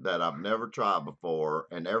that I've never tried before,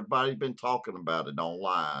 and everybody's been talking about it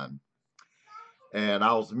online. And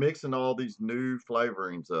I was mixing all these new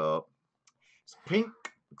flavorings up. It's pink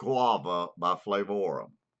guava by Flavora.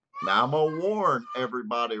 Now I'm gonna warn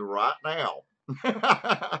everybody right now,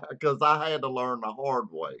 because I had to learn the hard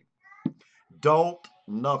way. Don't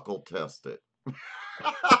knuckle test it.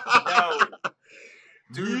 No.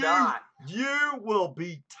 Do not. You will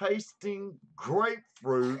be tasting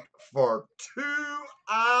grapefruit for 2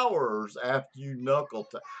 hours after you knuckle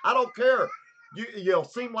test. I don't care. You'll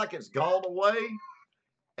seem like it's gone away,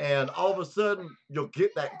 and all of a sudden you'll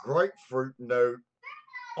get that grapefruit note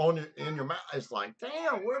in your mouth. It's like,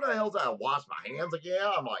 damn, where the hell's that? I wash my hands again.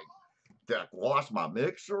 I'm like, did I wash my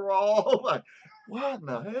mixer off? Like, what in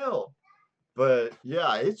the hell? But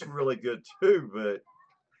yeah, it's really good too. But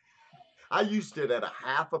I used it at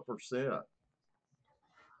 0.5%.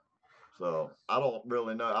 So I don't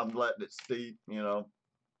really know. I'm letting it steep, you know.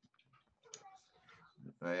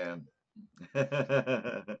 Man.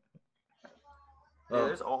 Yeah,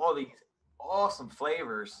 there's all these awesome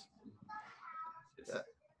flavors.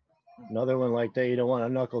 Another one like that you don't want to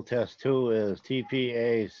knuckle test too is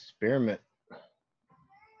TPA spearmint.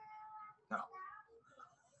 No.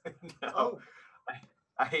 No. Oh.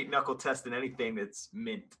 I hate knuckle testing anything that's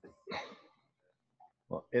mint.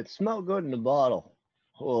 Well, it smelled good in the bottle.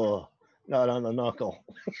 Oh, not on the knuckle.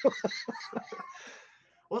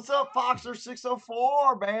 What's up,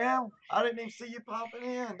 Foxer604, man? I didn't even see you popping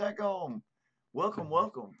in. Daggone. Welcome,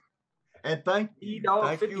 welcome. And thank you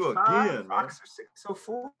again, man.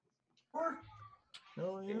 Foxer604.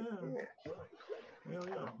 Hell yeah. Hell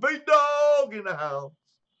yeah. Big dog in the house.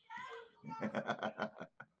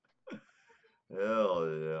 Hell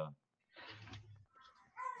yeah.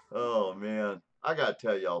 Oh man. I gotta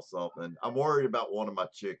tell y'all something. I'm worried about one of my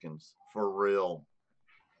chickens. For real.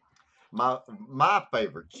 My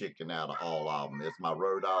favorite chicken out of all of them is my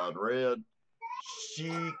Rhode Island Red.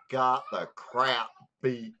 She got the crap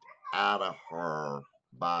beat out of her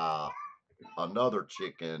by another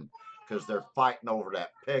chicken because they're fighting over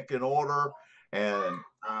that pecking order, and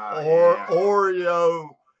Oreo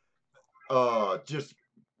just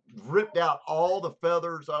ripped out all the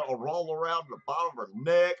feathers all around the bottom of her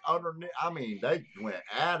neck, underneath. I mean, they went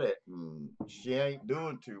at it, and she ain't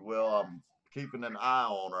doing too well. I'm keeping an eye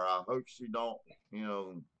on her. I hope she don't, you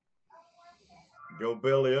know, go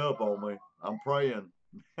belly up on me. I'm praying.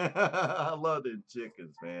 I love them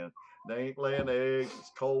chickens, man. They ain't laying eggs.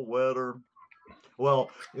 It's cold weather.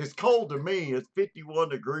 Well, it's cold to me. It's 51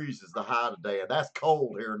 degrees is the high today, and that's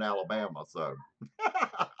cold here in Alabama. So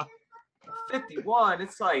 51.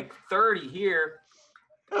 It's like 30 here.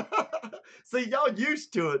 see, y'all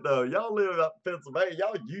used to it though. Y'all live up in Pennsylvania.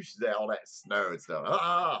 Y'all used to all that snow and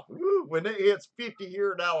stuff. When it hits 50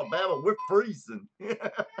 here in Alabama, we're freezing.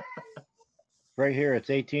 Right here, it's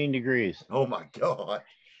 18 degrees. Oh my God.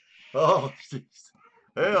 Oh, jeez.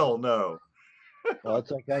 Hell no. Well, it's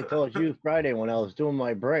like I told you Friday when I was doing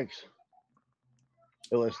my brakes.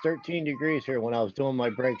 It was 13 degrees here when I was doing my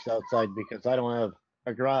brakes outside because I don't have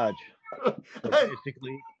a garage. So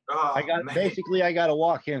basically, I got a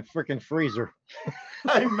walk-in freaking freezer.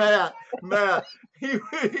 Hey, Matt, he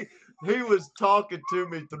was talking to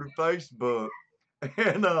me through Facebook,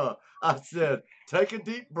 and I said, take a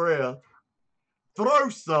deep breath, throw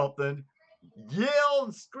something, yell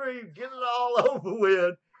and scream, get it all over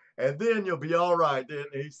with, and then you'll be all right. Then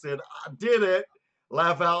he said, I did it.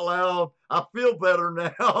 Laugh out loud. I feel better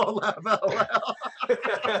now. Laugh out loud.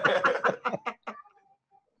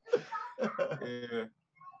 Yeah.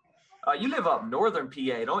 You live up northern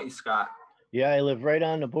PA, don't you, Scott? Yeah, I live right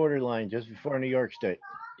on the borderline, just before New York State.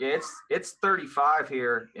 Yeah, it's 35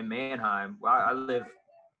 here in Mannheim. I live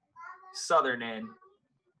southern end.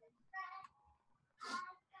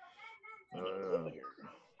 I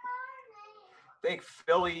think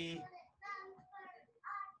Philly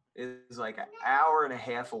is like an hour and a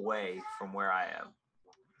half away from where I am.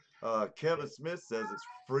 Kevin Smith says it's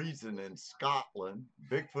freezing in Scotland.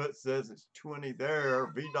 Bigfoot says it's 20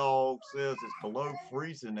 there. V-Dog says it's below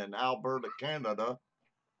freezing in Alberta, Canada.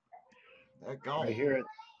 Right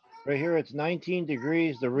here it's 19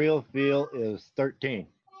 degrees. The real feel is 13.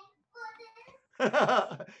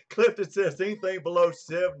 Clifton says anything below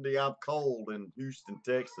 70, I'm cold in Houston,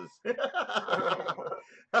 Texas.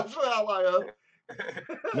 That's what I like.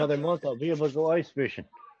 Another month, I'll be able to go ice fishing.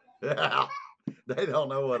 Yeah, they don't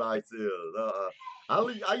know what ice is.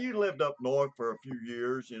 I you lived up north for a few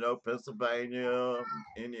years, you know, Pennsylvania,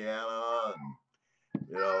 Indiana, and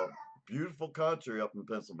you know, beautiful country up in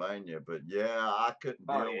Pennsylvania. But yeah, I couldn't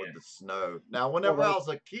deal with the snow. Now, whenever I was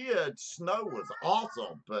a kid, snow was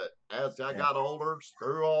awesome. But as I got older,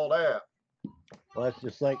 screw all that. Well, that's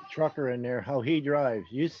just like Trucker in there, how he drives.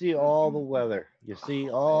 You see all the weather. You see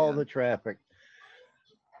all the traffic.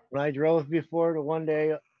 When I drove before the one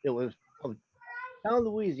day, it was down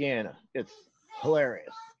Louisiana. It's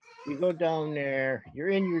hilarious. You go down there, you're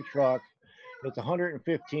in your truck. It's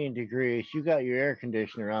 115 degrees. You got your air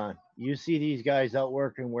conditioner on. You see these guys out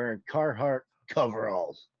working wearing Carhartt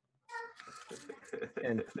coveralls.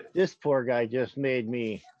 And this poor guy just made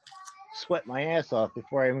me sweat my ass off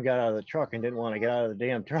before I even got out of the truck and didn't want to get out of the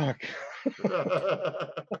damn truck.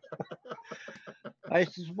 I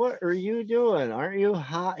says, what are you doing? Aren't you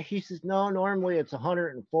hot? He says, no, normally it's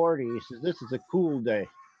 140. He says, this is a cool day.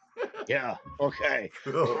 Yeah, okay.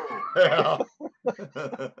 Cool. Yeah.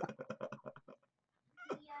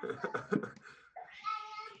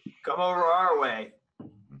 Come over our way.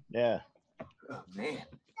 Yeah.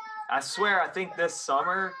 swear, I think this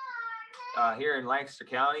summer here in Lancaster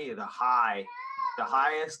County, the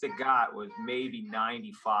highest it got was maybe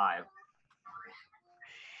 95.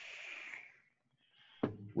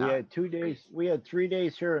 We had 2 days. We had 3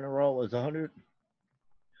 days here in a row. It was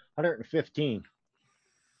 115.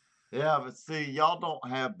 Yeah, but see, y'all don't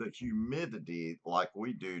have the humidity like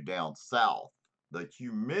we do down south. The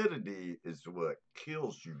humidity is what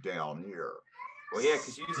kills you down here. Well, yeah,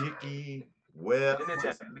 because you sticky, wet. Isn't it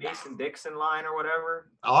that Mason-Dixon line or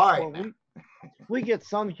whatever? All right. Well, we get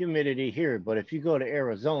some humidity here, but if you go to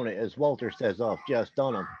Arizona, as Walter says off Just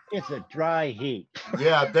Dunham, it's a dry heat.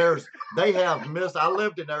 Yeah, they have mist. I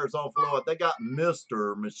lived in Arizona, Florida. They got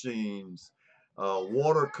mister machines,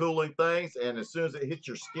 water cooling things, and as soon as it hits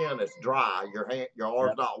your skin, it's dry. Your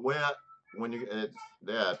arm's not wet. It's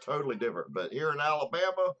totally different. But here in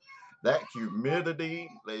Alabama, that humidity,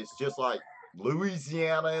 it's just like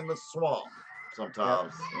Louisiana in the swamp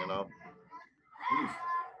sometimes, you know.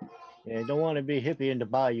 Yeah, don't want to be hippie in the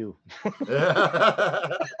bayou.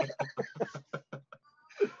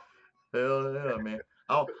 Hell yeah, man.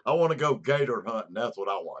 I want to go gator hunting. That's what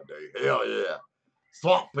I want to do. Hell yeah.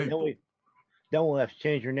 Swamp people. Then we'll have to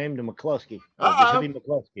change your name to McCluskey. Hippie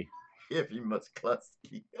McCluskey. Hippie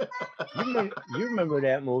McCluskey. you remember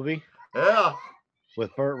that movie? Yeah.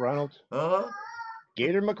 With Burt Reynolds? Uh-huh.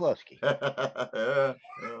 Gator McCluskey.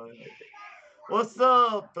 What's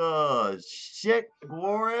up, Shit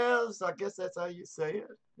Juarez? I guess that's how you say it.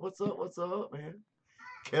 What's up, man?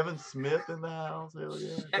 Kevin Smith in the house. Hell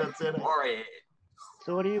yeah. That's it.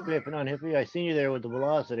 So what are you vaping on, Hippie? I seen you there with the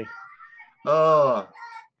Velocity. I've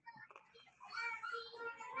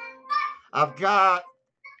got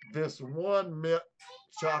this one mint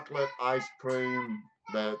chocolate ice cream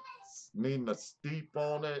that's needing a steep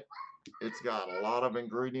on it. It's got a lot of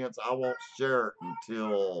ingredients. I won't share it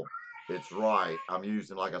until it's right. I'm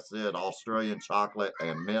using, like I said, Australian chocolate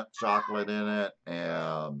and mint chocolate in it,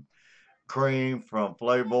 and cream from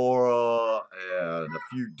Flavora, and a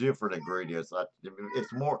few different ingredients.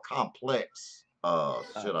 It's more complex,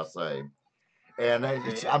 should I say. And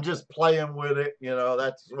I'm just playing with it. You know,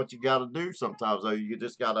 that's what you got to do sometimes, though. You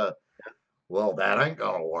just got to, well, that ain't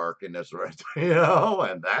going to work in this recipe, you know,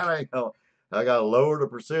 and that ain't going to, I got to lower the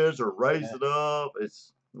percentage or raise it up.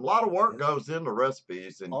 It's a lot of work goes into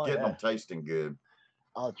recipes and getting them tasting good.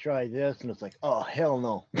 I'll try this, and it's like, oh, hell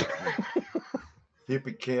no.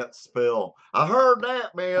 Hippie can't spell. I heard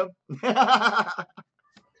that, man.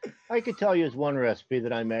 I could tell you is one recipe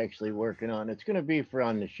that I'm actually working on. It's going to be for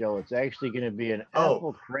on the show. It's actually going to be an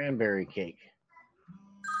apple cranberry cake.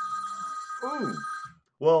 Ooh.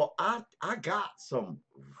 Well, I got some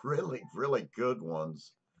really, really good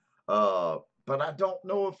ones. But I don't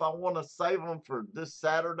know if I want to save them for this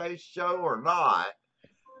Saturday's show or not.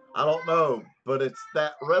 I don't know, but it's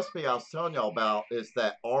that recipe I was telling y'all about. It's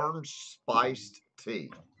that orange spiced tea.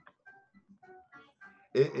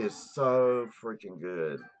 It is so freaking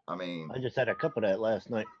good. I mean, I just had a cup of that last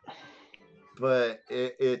night. But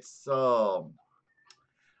it's I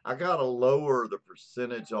gotta lower the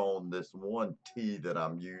percentage on this one tea that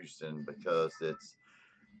I'm using because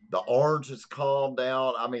the orange has calmed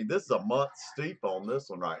down. I mean, this is a month steep on this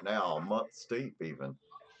one right now, a month steep even.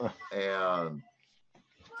 And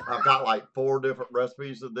I've got like 4 different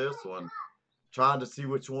recipes of this one, trying to see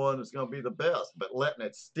which one is going to be the best, but letting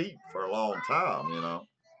it steep for a long time, you know?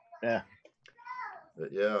 Yeah.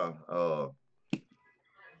 But yeah,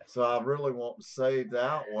 so I really want to save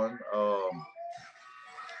that one.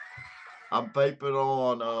 I'm vaping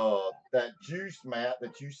on that juice mat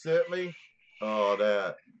that you sent me.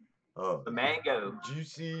 The mango.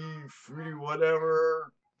 Juicy, fruity,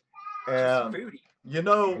 whatever. And you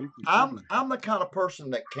know, I'm the kind of person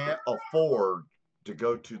that can't afford to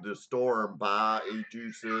go to the store and buy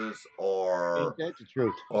e-juices or that's the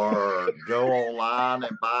truth. Or go online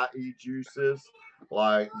and buy e-juices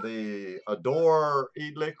like the Adore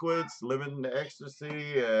e-liquids, Living in Ecstasy,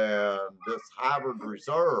 and this Hybrid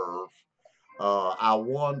Reserve. I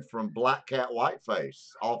won from Black Cat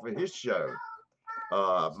Whiteface off of his show.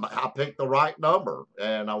 I picked the right number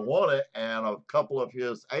and I won it, and a couple of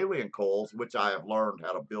his alien coils, which I have learned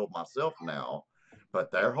how to build myself now,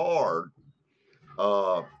 but they're hard.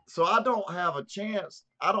 So I don't have a chance.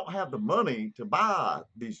 I don't have the money to buy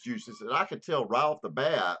these juices, and I can tell right off the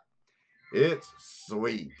bat, it's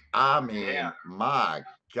sweet. I mean, my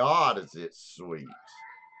God, is it sweet.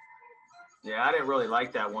 Yeah, I didn't really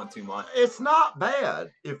like that one too much. It's not bad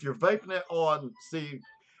if you're vaping it on, see,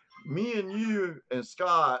 me and you and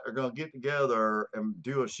Scott are going to get together and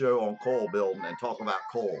do a show on coil building and talk about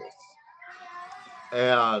coils.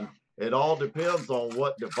 And it all depends on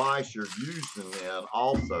what device you're using in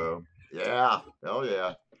also. Yeah. Oh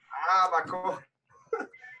yeah. Ah, my coil.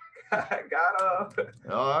 Got up.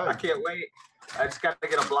 All I right. can't wait. I just got to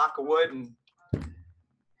get a block of wood and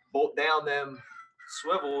bolt down them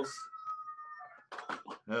swivels.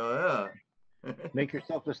 Hell yeah. Make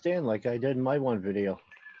yourself a stand like I did in my one video.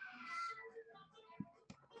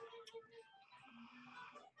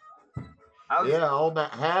 Yeah, on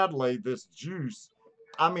that Hadley, this juice.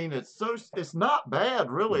 I mean, it's not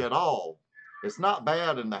bad really at all. It's not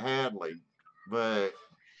bad in the Hadley, but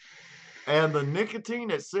and the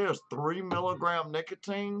nicotine, it says 3 milligram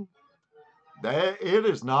nicotine. That it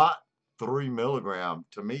is not 3 milligram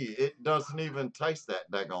to me. It doesn't even taste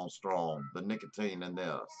that daggone strong. The nicotine in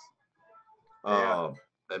this. Yeah.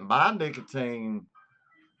 And my nicotine,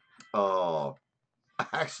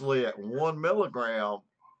 actually at 1 milligram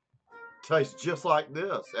tastes just like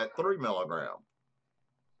this at 3 milligram.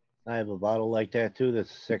 I have a bottle like that too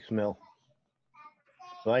that's 6 mil.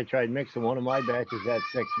 So I tried mixing one of my batches at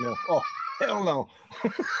 6 mil. Oh, hell no.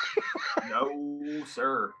 No,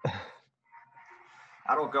 sir.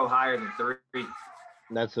 I don't go higher than 3.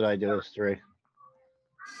 That's what I do is 3.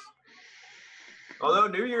 Although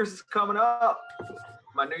New Year's is coming up.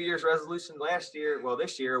 My New Year's resolution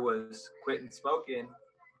this year was quitting smoking.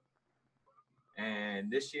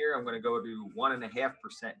 And this year I'm going to go to 1.5%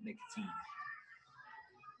 nicotine.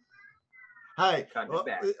 Hey, Cutting it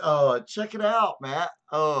back. check it out, Matt.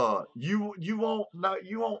 You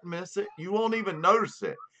won't miss it. You won't even notice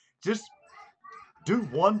it. Just do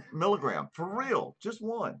 1 milligram for real. Just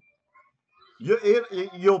one.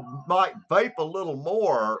 You'll might vape a little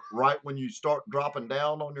more right when you start dropping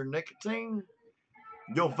down on your nicotine.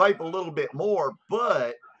 You'll vape a little bit more,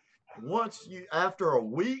 but after a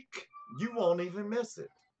week, you won't even miss it.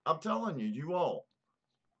 I'm telling you, you won't.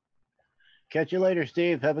 Catch you later,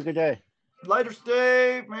 Steve. Have a good day. Later,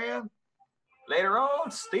 Steve, man. Later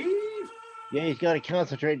on, Steve. Yeah, he's got to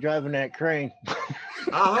concentrate driving that crane.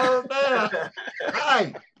 I heard that.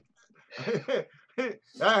 Hey.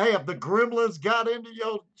 Hey, have the gremlins got into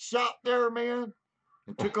your shop there, man,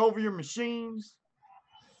 and took over your machines?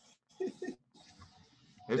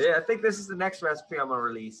 Yeah, I think this is the next recipe I'm gonna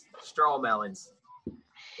release. Straw melons.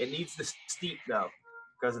 It needs to steep though,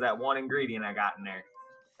 because of that one ingredient I got in there.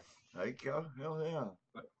 There you go. Hell yeah.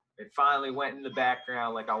 But it finally went in the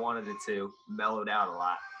background like I wanted it to. Mellowed out a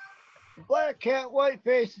lot. Black Cat White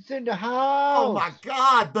Face, it's in the house. Oh my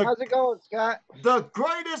God! How's it going, Scott? The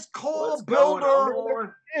greatest coil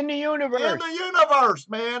builder in the universe. In the universe,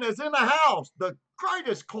 man, is in the house. The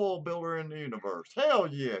greatest coil builder in the universe. Hell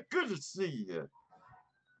yeah! Good to see you.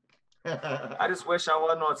 I just wish I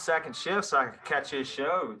wasn't on second shift so I could catch his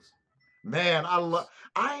shows. Man, I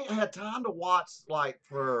ain't had time to watch like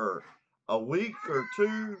for a week or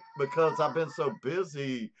two because I've been so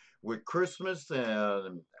busy with Christmas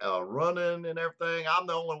and running and everything. I'm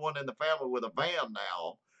the only one in the family with a van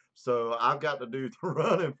now, so I've got to do the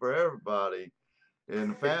running for everybody in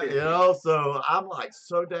the family, so I'm like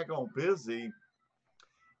so daggone busy,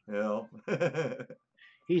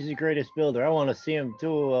 He's the greatest builder. I want to see him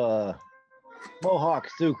do Mohawk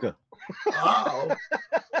Suka. Oh,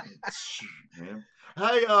 man.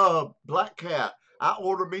 Hey, Black Cat, I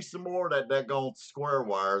ordered me some more of that daggone square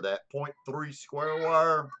wire, that 0.3 square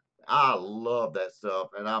wire. I love that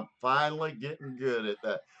stuff, and I'm finally getting good at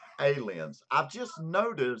the aliens. I've just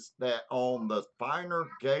noticed that on the finer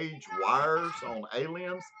gauge wires on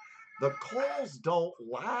aliens, the coils don't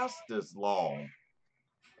last as long.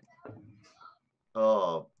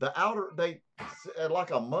 The outer, they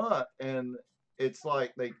like a month, and it's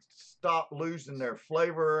like they stop losing their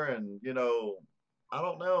flavor, and I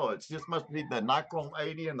don't know. It just must be the Nichrome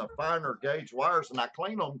 80 and the finer gauge wires, and I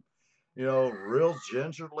clean them, real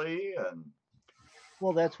gingerly. And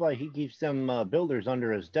well, that's why he keeps them builders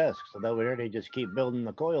under his desk, so that way they just keep building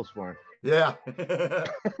the coils for him. Yeah.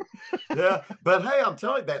 Yeah, but hey, I'm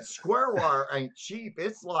telling you, that square wire ain't cheap.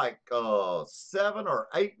 It's like $7 or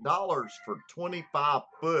 $8 for 25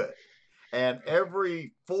 foot. And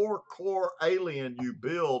every 4-core alien you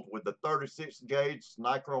build with the 36 gauge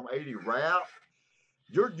Nichrome 80 wrap,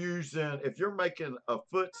 you're using, if you're making a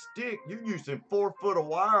foot stick, you're using 4 foot of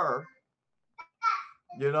wire,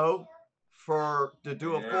 to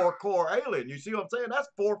do a 4-core alien. You see what I'm saying? That's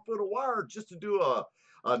 4 foot of wire just to do a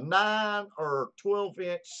 9 or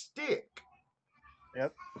 12-inch stick.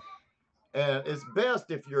 Yep. And it's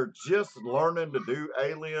best if you're just learning to do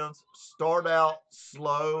aliens, start out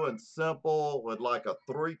slow and simple with like a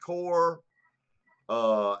 3-core,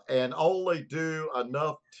 and only do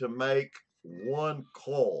enough to make 1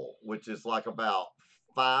 coil, which is like about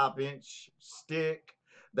 5-inch stick.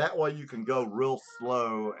 That way you can go real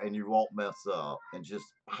slow and you won't mess up. And just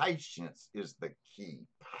patience is the key.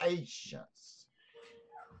 Patience.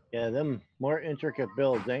 Yeah, them more intricate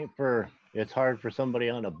builds ain't for. It's hard for somebody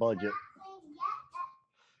on a budget.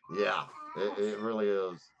 Yeah, it really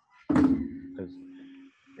is. 'Cause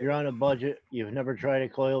you're on a budget. You've never tried a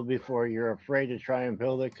coil before. You're afraid to try and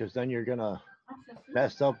build it because then you're gonna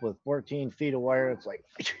mess up with 14 feet of wire. It's like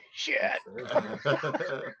shit.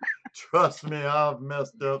 Trust me, I've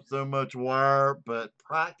messed up so much wire, but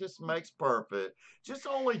practice makes perfect. Just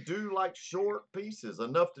only do like short pieces,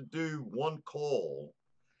 enough to do one coil.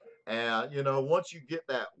 And once you get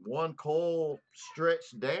that one coil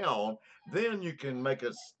stretched down, then you can make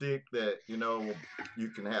a stick that you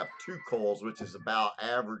can have two coils, which is about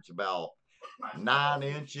average about 9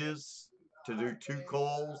 inches to do two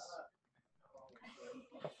coils.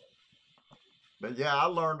 But yeah, I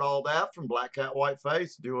learned all that from Black Cat White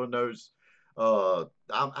Face doing those.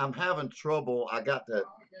 I'm having trouble. I got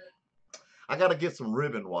to get some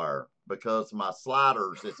ribbon wire because my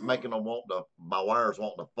sliders, it's making them my wires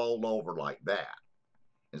wanting to fold over like that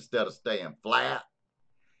instead of staying flat.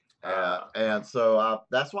 And so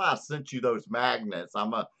that's why I sent you those magnets.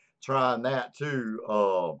 I'm trying that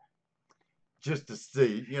too, just to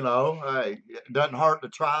see. Hey, it doesn't hurt to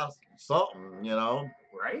try something.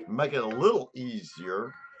 Right? Make it a little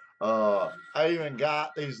easier. I even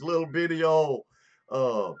got these little bitty old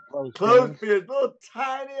clothespins, little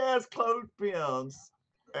tiny ass clothespins,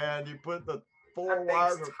 and you put the four That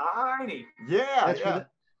thing's wires. tiny. Yeah,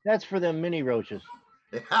 That's for them mini roaches.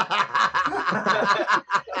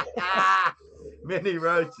 Mini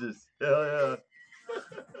roaches. Hell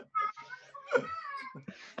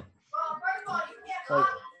yeah.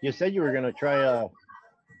 You said you were gonna try the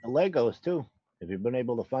Legos too. Have you been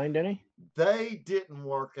able to find any? They didn't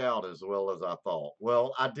work out as well as I thought.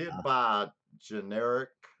 Well, I did Ah. buy generic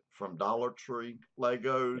from Dollar Tree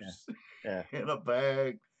Legos Yeah. in a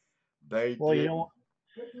bag. They Well, you did. don't.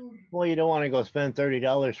 Well, you don't want to go spend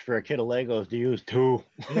 $30 for a kit of Legos to use two.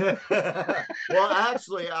 Yeah. Well,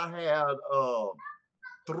 actually, I had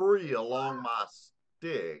 3 along my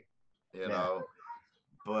stick, you Yeah. know.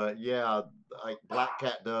 But yeah, like Black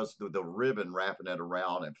Cat does the ribbon, wrapping it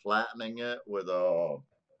around and flattening it with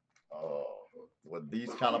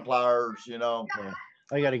these kind of pliers, Yeah.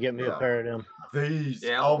 I got to get me a Yeah. pair of them. These,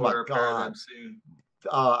 Yeah, oh I'll my order a pair of them God. soon.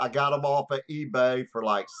 I got them off of eBay for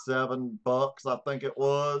like $7, I think it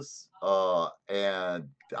was. And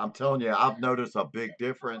I'm telling you, I've noticed a big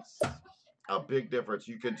difference. A big difference.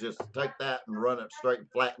 You can just take that and run it straight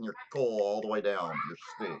and flatten your coil all the way down your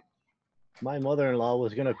stick. My mother-in-law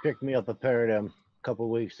was gonna pick me up a pair of them a couple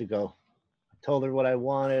weeks ago. I told her what I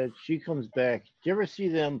wanted. She comes back. Do you ever see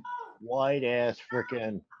them wide ass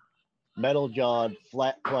freaking metal jawed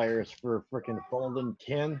flat pliers for freaking folding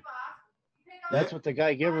tin? That's what the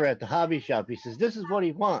guy gave her at the hobby shop. He says this is what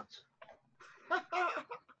he wants.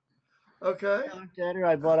 Okay. I looked at her.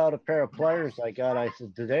 I bought out a pair of pliers I got. I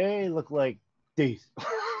said, do they look like these?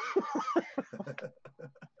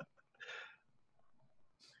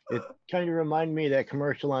 It kind of reminded me of that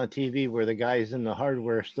commercial on TV where the guy's in the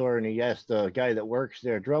hardware store and he asked the guy that works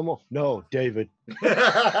there, Dremel? No, David.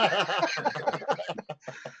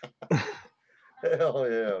 Hell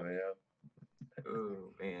yeah, man. Oh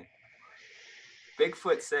man.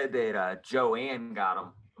 Bigfoot said that Joanne got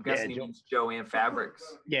them. I'm guessing he means Joanne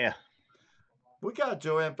Fabrics. Yeah. We got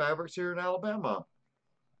Joanne Fabrics here in Alabama.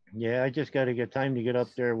 Yeah, I just got to get time to get up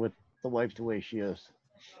there with the wife the way she is.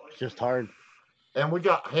 It's just hard. And we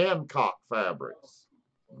got Hancock Fabrics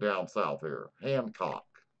down south here. Hancock.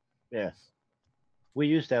 Yeah. We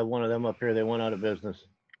used to have one of them up here. They went out of business.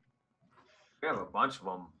 We have a bunch of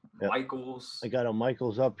them. Yep. Michaels. I got a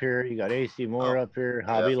Michaels up here. You got AC Moore up here.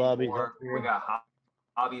 Hobby Lobby's up here. We got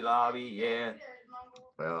Hobby Lobby. Yeah.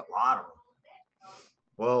 Yeah. A lot of them.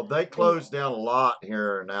 Well, they closed down a lot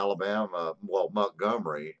here in Alabama. Well,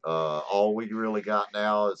 Montgomery. All we really got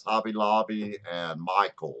now is Hobby Lobby and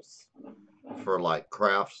Michaels for like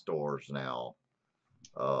craft stores now.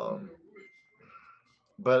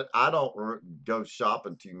 But I don't go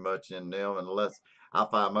shopping too much in them unless I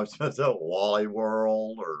find most of it at Wally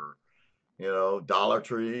World or Dollar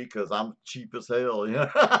Tree because I'm cheap as hell.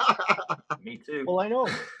 Me too. Well, I know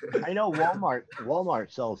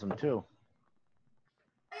Walmart sells them too.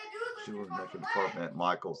 She was making department at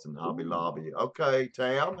Michaels and Hobby Lobby. Okay,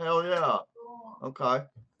 Tam, hell yeah. Okay.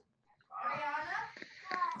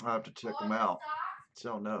 I have to check them out.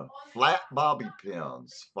 So no. Flat bobby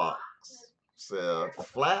pins, Fox.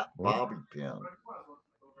 Flat bobby pin.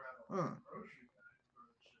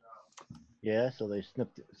 Yeah, so they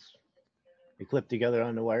snipped it. They clip together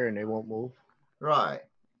on the wire and they won't move. Right.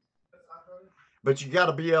 But you got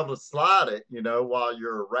to be able to slide it, you know, while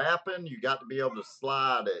you're wrapping. You got to be able to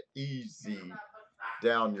slide it easy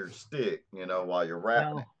down your stick, you know, while you're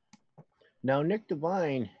wrapping it. Now Nick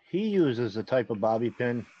Devine, he uses a type of bobby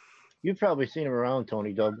pin. You've probably seen them around,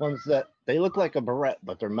 Tony. The ones that they look like a barrette,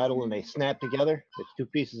 but they're metal and they snap together. It's two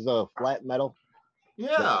pieces of flat metal.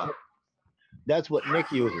 Yeah. That's what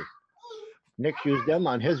Nick uses. Nick's used them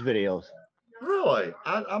on his videos. Really?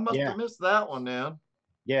 I must Yeah. have missed that one then.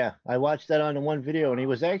 Yeah, I watched that on the one video, and he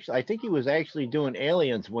was actually, I think he was actually doing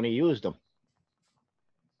aliens when he used them.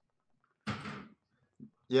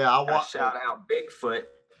 Yeah, I watched. Shout out Bigfoot,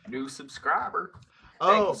 new subscriber. Oh,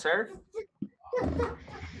 thank you, sir.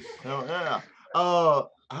 Oh yeah.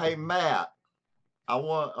 Hey Matt, I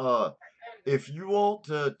want if you want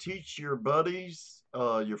to teach your buddies,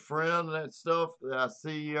 your friend and stuff that I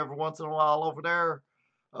see every once in a while over there,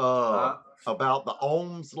 about the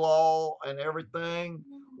Ohm's law and everything,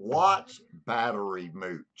 watch Battery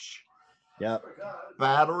Mooch. Yep.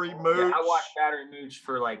 Battery Mooch. Yeah, I watch Battery Mooch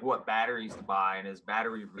for like what batteries to buy and his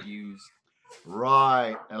battery reviews.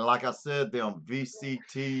 Right, and like I said, them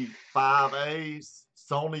VCT 5As,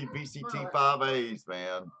 Sony VCT 5As,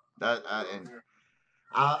 man.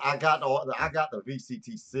 I got the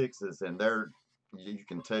VCT 6s, and you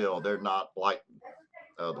can tell they're not like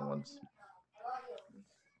the other ones.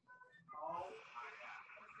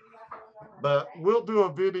 But we'll do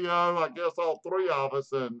a video, I guess all three of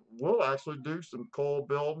us, and we'll actually do some coil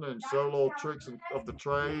building and show little tricks of the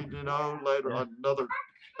trade, you know, later, another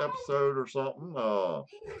episode or something.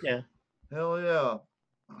 Yeah. Hell yeah.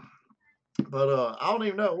 But I don't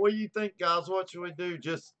even know. What do you think, guys? What should we do?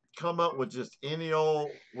 Just come up with just any old.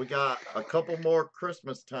 We got a couple more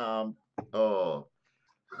Christmas time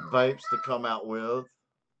vapes to come out with.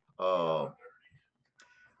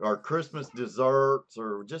 Or Christmas desserts,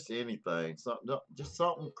 or just anything. Just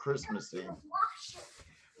something Christmassy.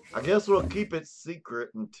 I guess we'll keep it secret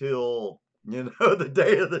until, you know, the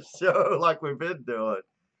day of the show, like we've been doing.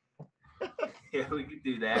 Yeah, we could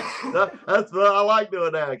do that. That's what I like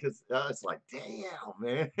doing that, because it's like, damn,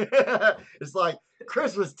 man. It's like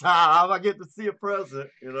Christmas time. I get to see a present,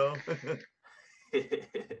 you know.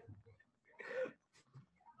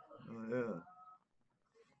 Yeah.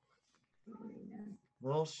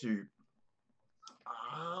 Well, shoot.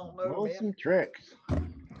 I don't know, man. Some tricks.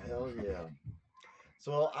 Hell yeah.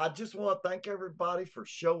 So I just want to thank everybody for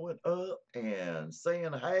showing up and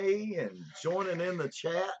saying hey and joining in the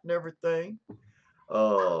chat and everything.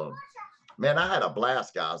 Man, I had a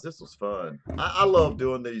blast, guys. This was fun. I love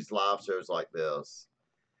doing these live shows like this.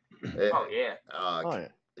 Yeah,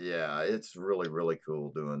 it's really, really cool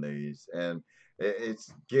doing these. And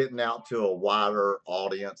it's getting out to a wider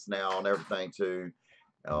audience now and everything too.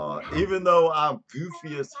 Even though I'm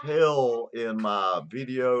goofy as hell in my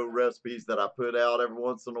video recipes that I put out every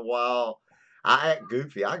once in a while, I act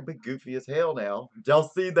goofy. I can be goofy as hell now. Did y'all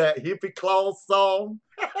see that Hippie Claus song?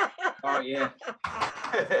 Oh yeah.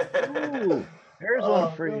 Ooh, there's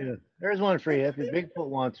one for you. There's one for you. If Bigfoot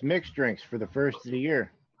wants mixed drinks for the first of the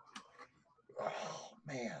year. Oh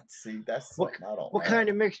man, see, that's what kind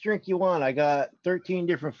of mixed drink you want? I got 13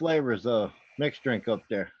 different flavors of mixed drink up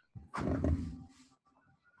there.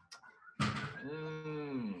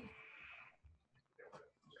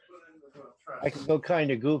 I could go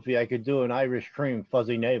kind of goofy. I could do an Irish cream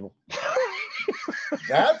fuzzy navel.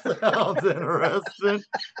 That sounds interesting.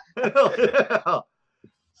 Hell yeah.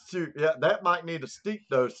 Shoot, yeah, that might need a steep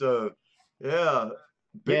though. So, yeah.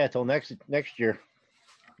 Yeah, till next year.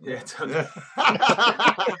 Yeah,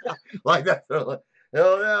 like that. Hell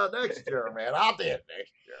yeah, next year, man. I'll do it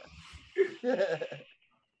next year.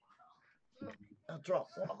 I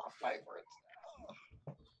dropped one of my favorites.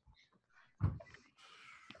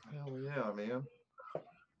 Hell yeah, man.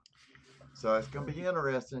 So it's going to be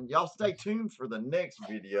interesting. Y'all stay tuned for the next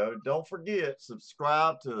video. Don't forget,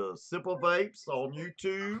 subscribe to Simple Vapes on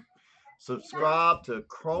YouTube. Subscribe to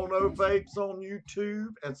Krono Vapes on YouTube.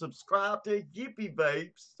 And subscribe to Hippy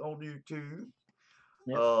Vapes on YouTube.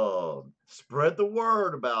 Yep. Spread the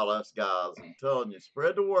word about us, guys. I'm telling you,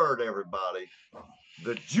 spread the word, everybody.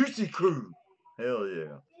 The Juicy Crew. Hell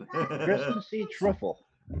yeah. Christmassy truffle.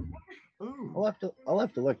 Ooh. I'll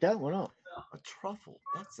have to look that one up. A truffle.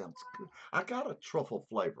 That sounds good. I got a truffle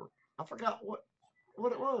flavor. I forgot what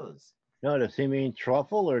it was. No, does he mean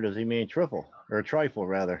truffle or does he mean triple or trifle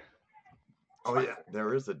rather? Oh yeah,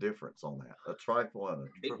 there is a difference on that. A trifle and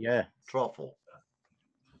a truffle.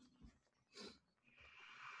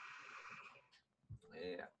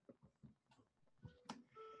 Yeah.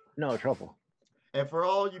 No, truffle. And for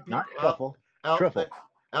all you people not truffle, out truffle.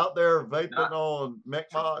 out there vaping on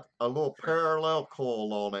McMod, a little parallel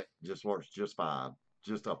coil on it just works just fine.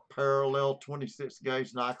 Just a parallel 26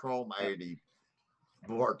 gauge nichrome 80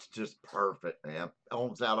 works just perfect, man.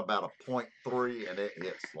 Ohms out about a 0.3 and it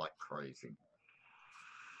hits like crazy.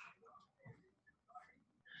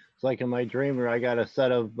 It's like in my dreamer, I got a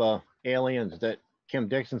set of aliens that Kim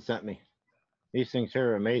Dixon sent me. These things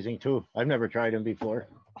here are amazing too. I've never tried them before.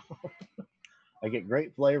 I get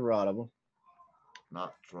great flavor out of them.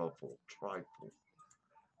 Not truffle, trifle.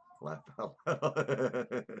 Laugh out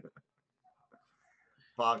loud.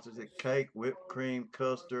 Foxes at cake, whipped cream,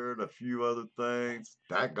 custard, a few other things.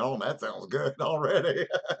 Daggone, that sounds good already.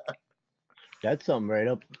 That's something right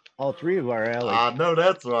up all three of our alleys. I know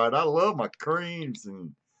that's right. I love my creams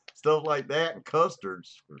and stuff like that, and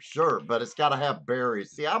custards for sure. But it's got to have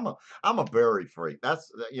berries. See, I'm a berry freak.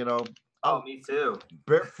 That's Oh, me too.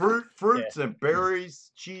 Fruits and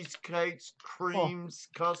berries, cheesecakes, creams,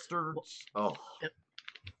 custards. Oh.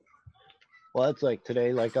 Well, that's like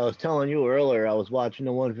today. Like I was telling you earlier, I was watching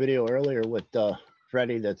the one video earlier with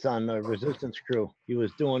Freddie that's on the Resistance crew. He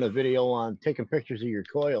was doing a video on taking pictures of your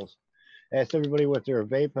coils. Asked everybody what they were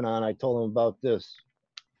vaping on. I told him about this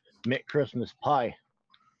mint Christmas pie.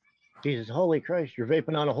 He says, "Holy Christ, you're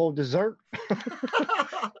vaping on a whole dessert."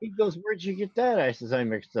 He goes, "Where'd you get that?" I says, "I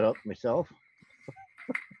mixed it up myself."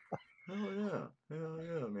 Hell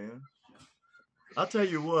yeah, man. I'll tell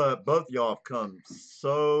you what, both y'all have come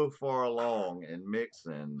so far along in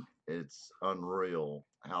mixing. It's unreal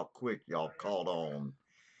how quick y'all caught on.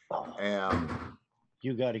 And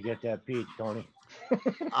you got to get that peach, Tony.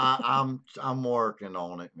 I'm working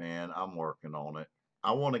on it, man. I'm working on it.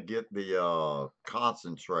 I want to get the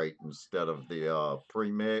concentrate instead of the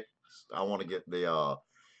pre-mix. I want to get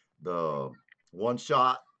the one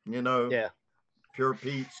shot, Yeah. pure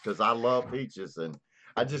peach, because I love peaches, and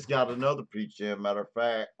I just got another peach in, matter of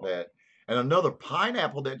fact, and another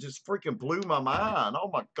pineapple that just freaking blew my mind. Oh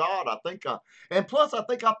my God, and plus I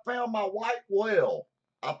think I found my white whale.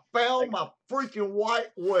 I found my freaking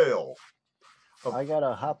white whale. I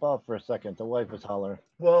gotta hop off for a second. The wife is hollering.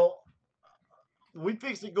 Well, we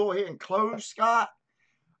fix to go ahead and close, Scott.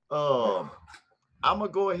 I'm gonna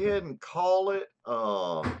go ahead and call it.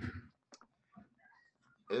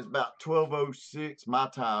 It's about 12:06 my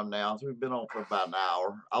time now, so we've been on for about an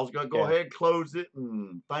hour. I was going to go ahead and close it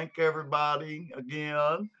and thank everybody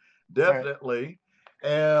again, definitely.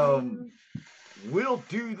 And we'll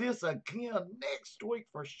do this again next week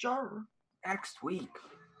for sure. Next week.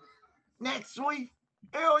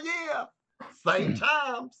 Hell yeah. Same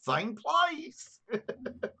time, same place.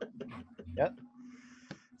 Yep.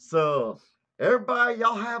 So, everybody,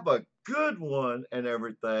 y'all have a good one and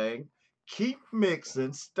everything. Keep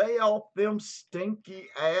mixing. Stay off them stinky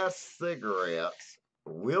ass cigarettes.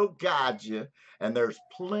 We'll guide you. And there's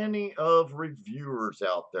plenty of reviewers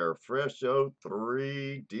out there. Fresh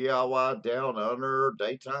 03, DIY Down Under,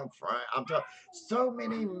 Daytime Frank. I'm telling so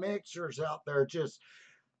many mixers out there. Just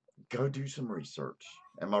go do some research.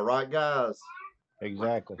 Am I right, guys?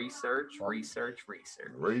 Exactly. Research.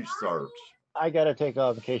 I gotta take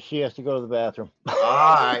off in case she has to go to the bathroom. All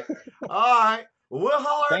right. We'll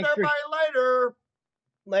holler at everybody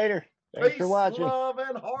later. Thanks for watching. Peace, love,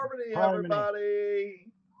 and harmony,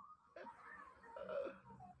 everybody.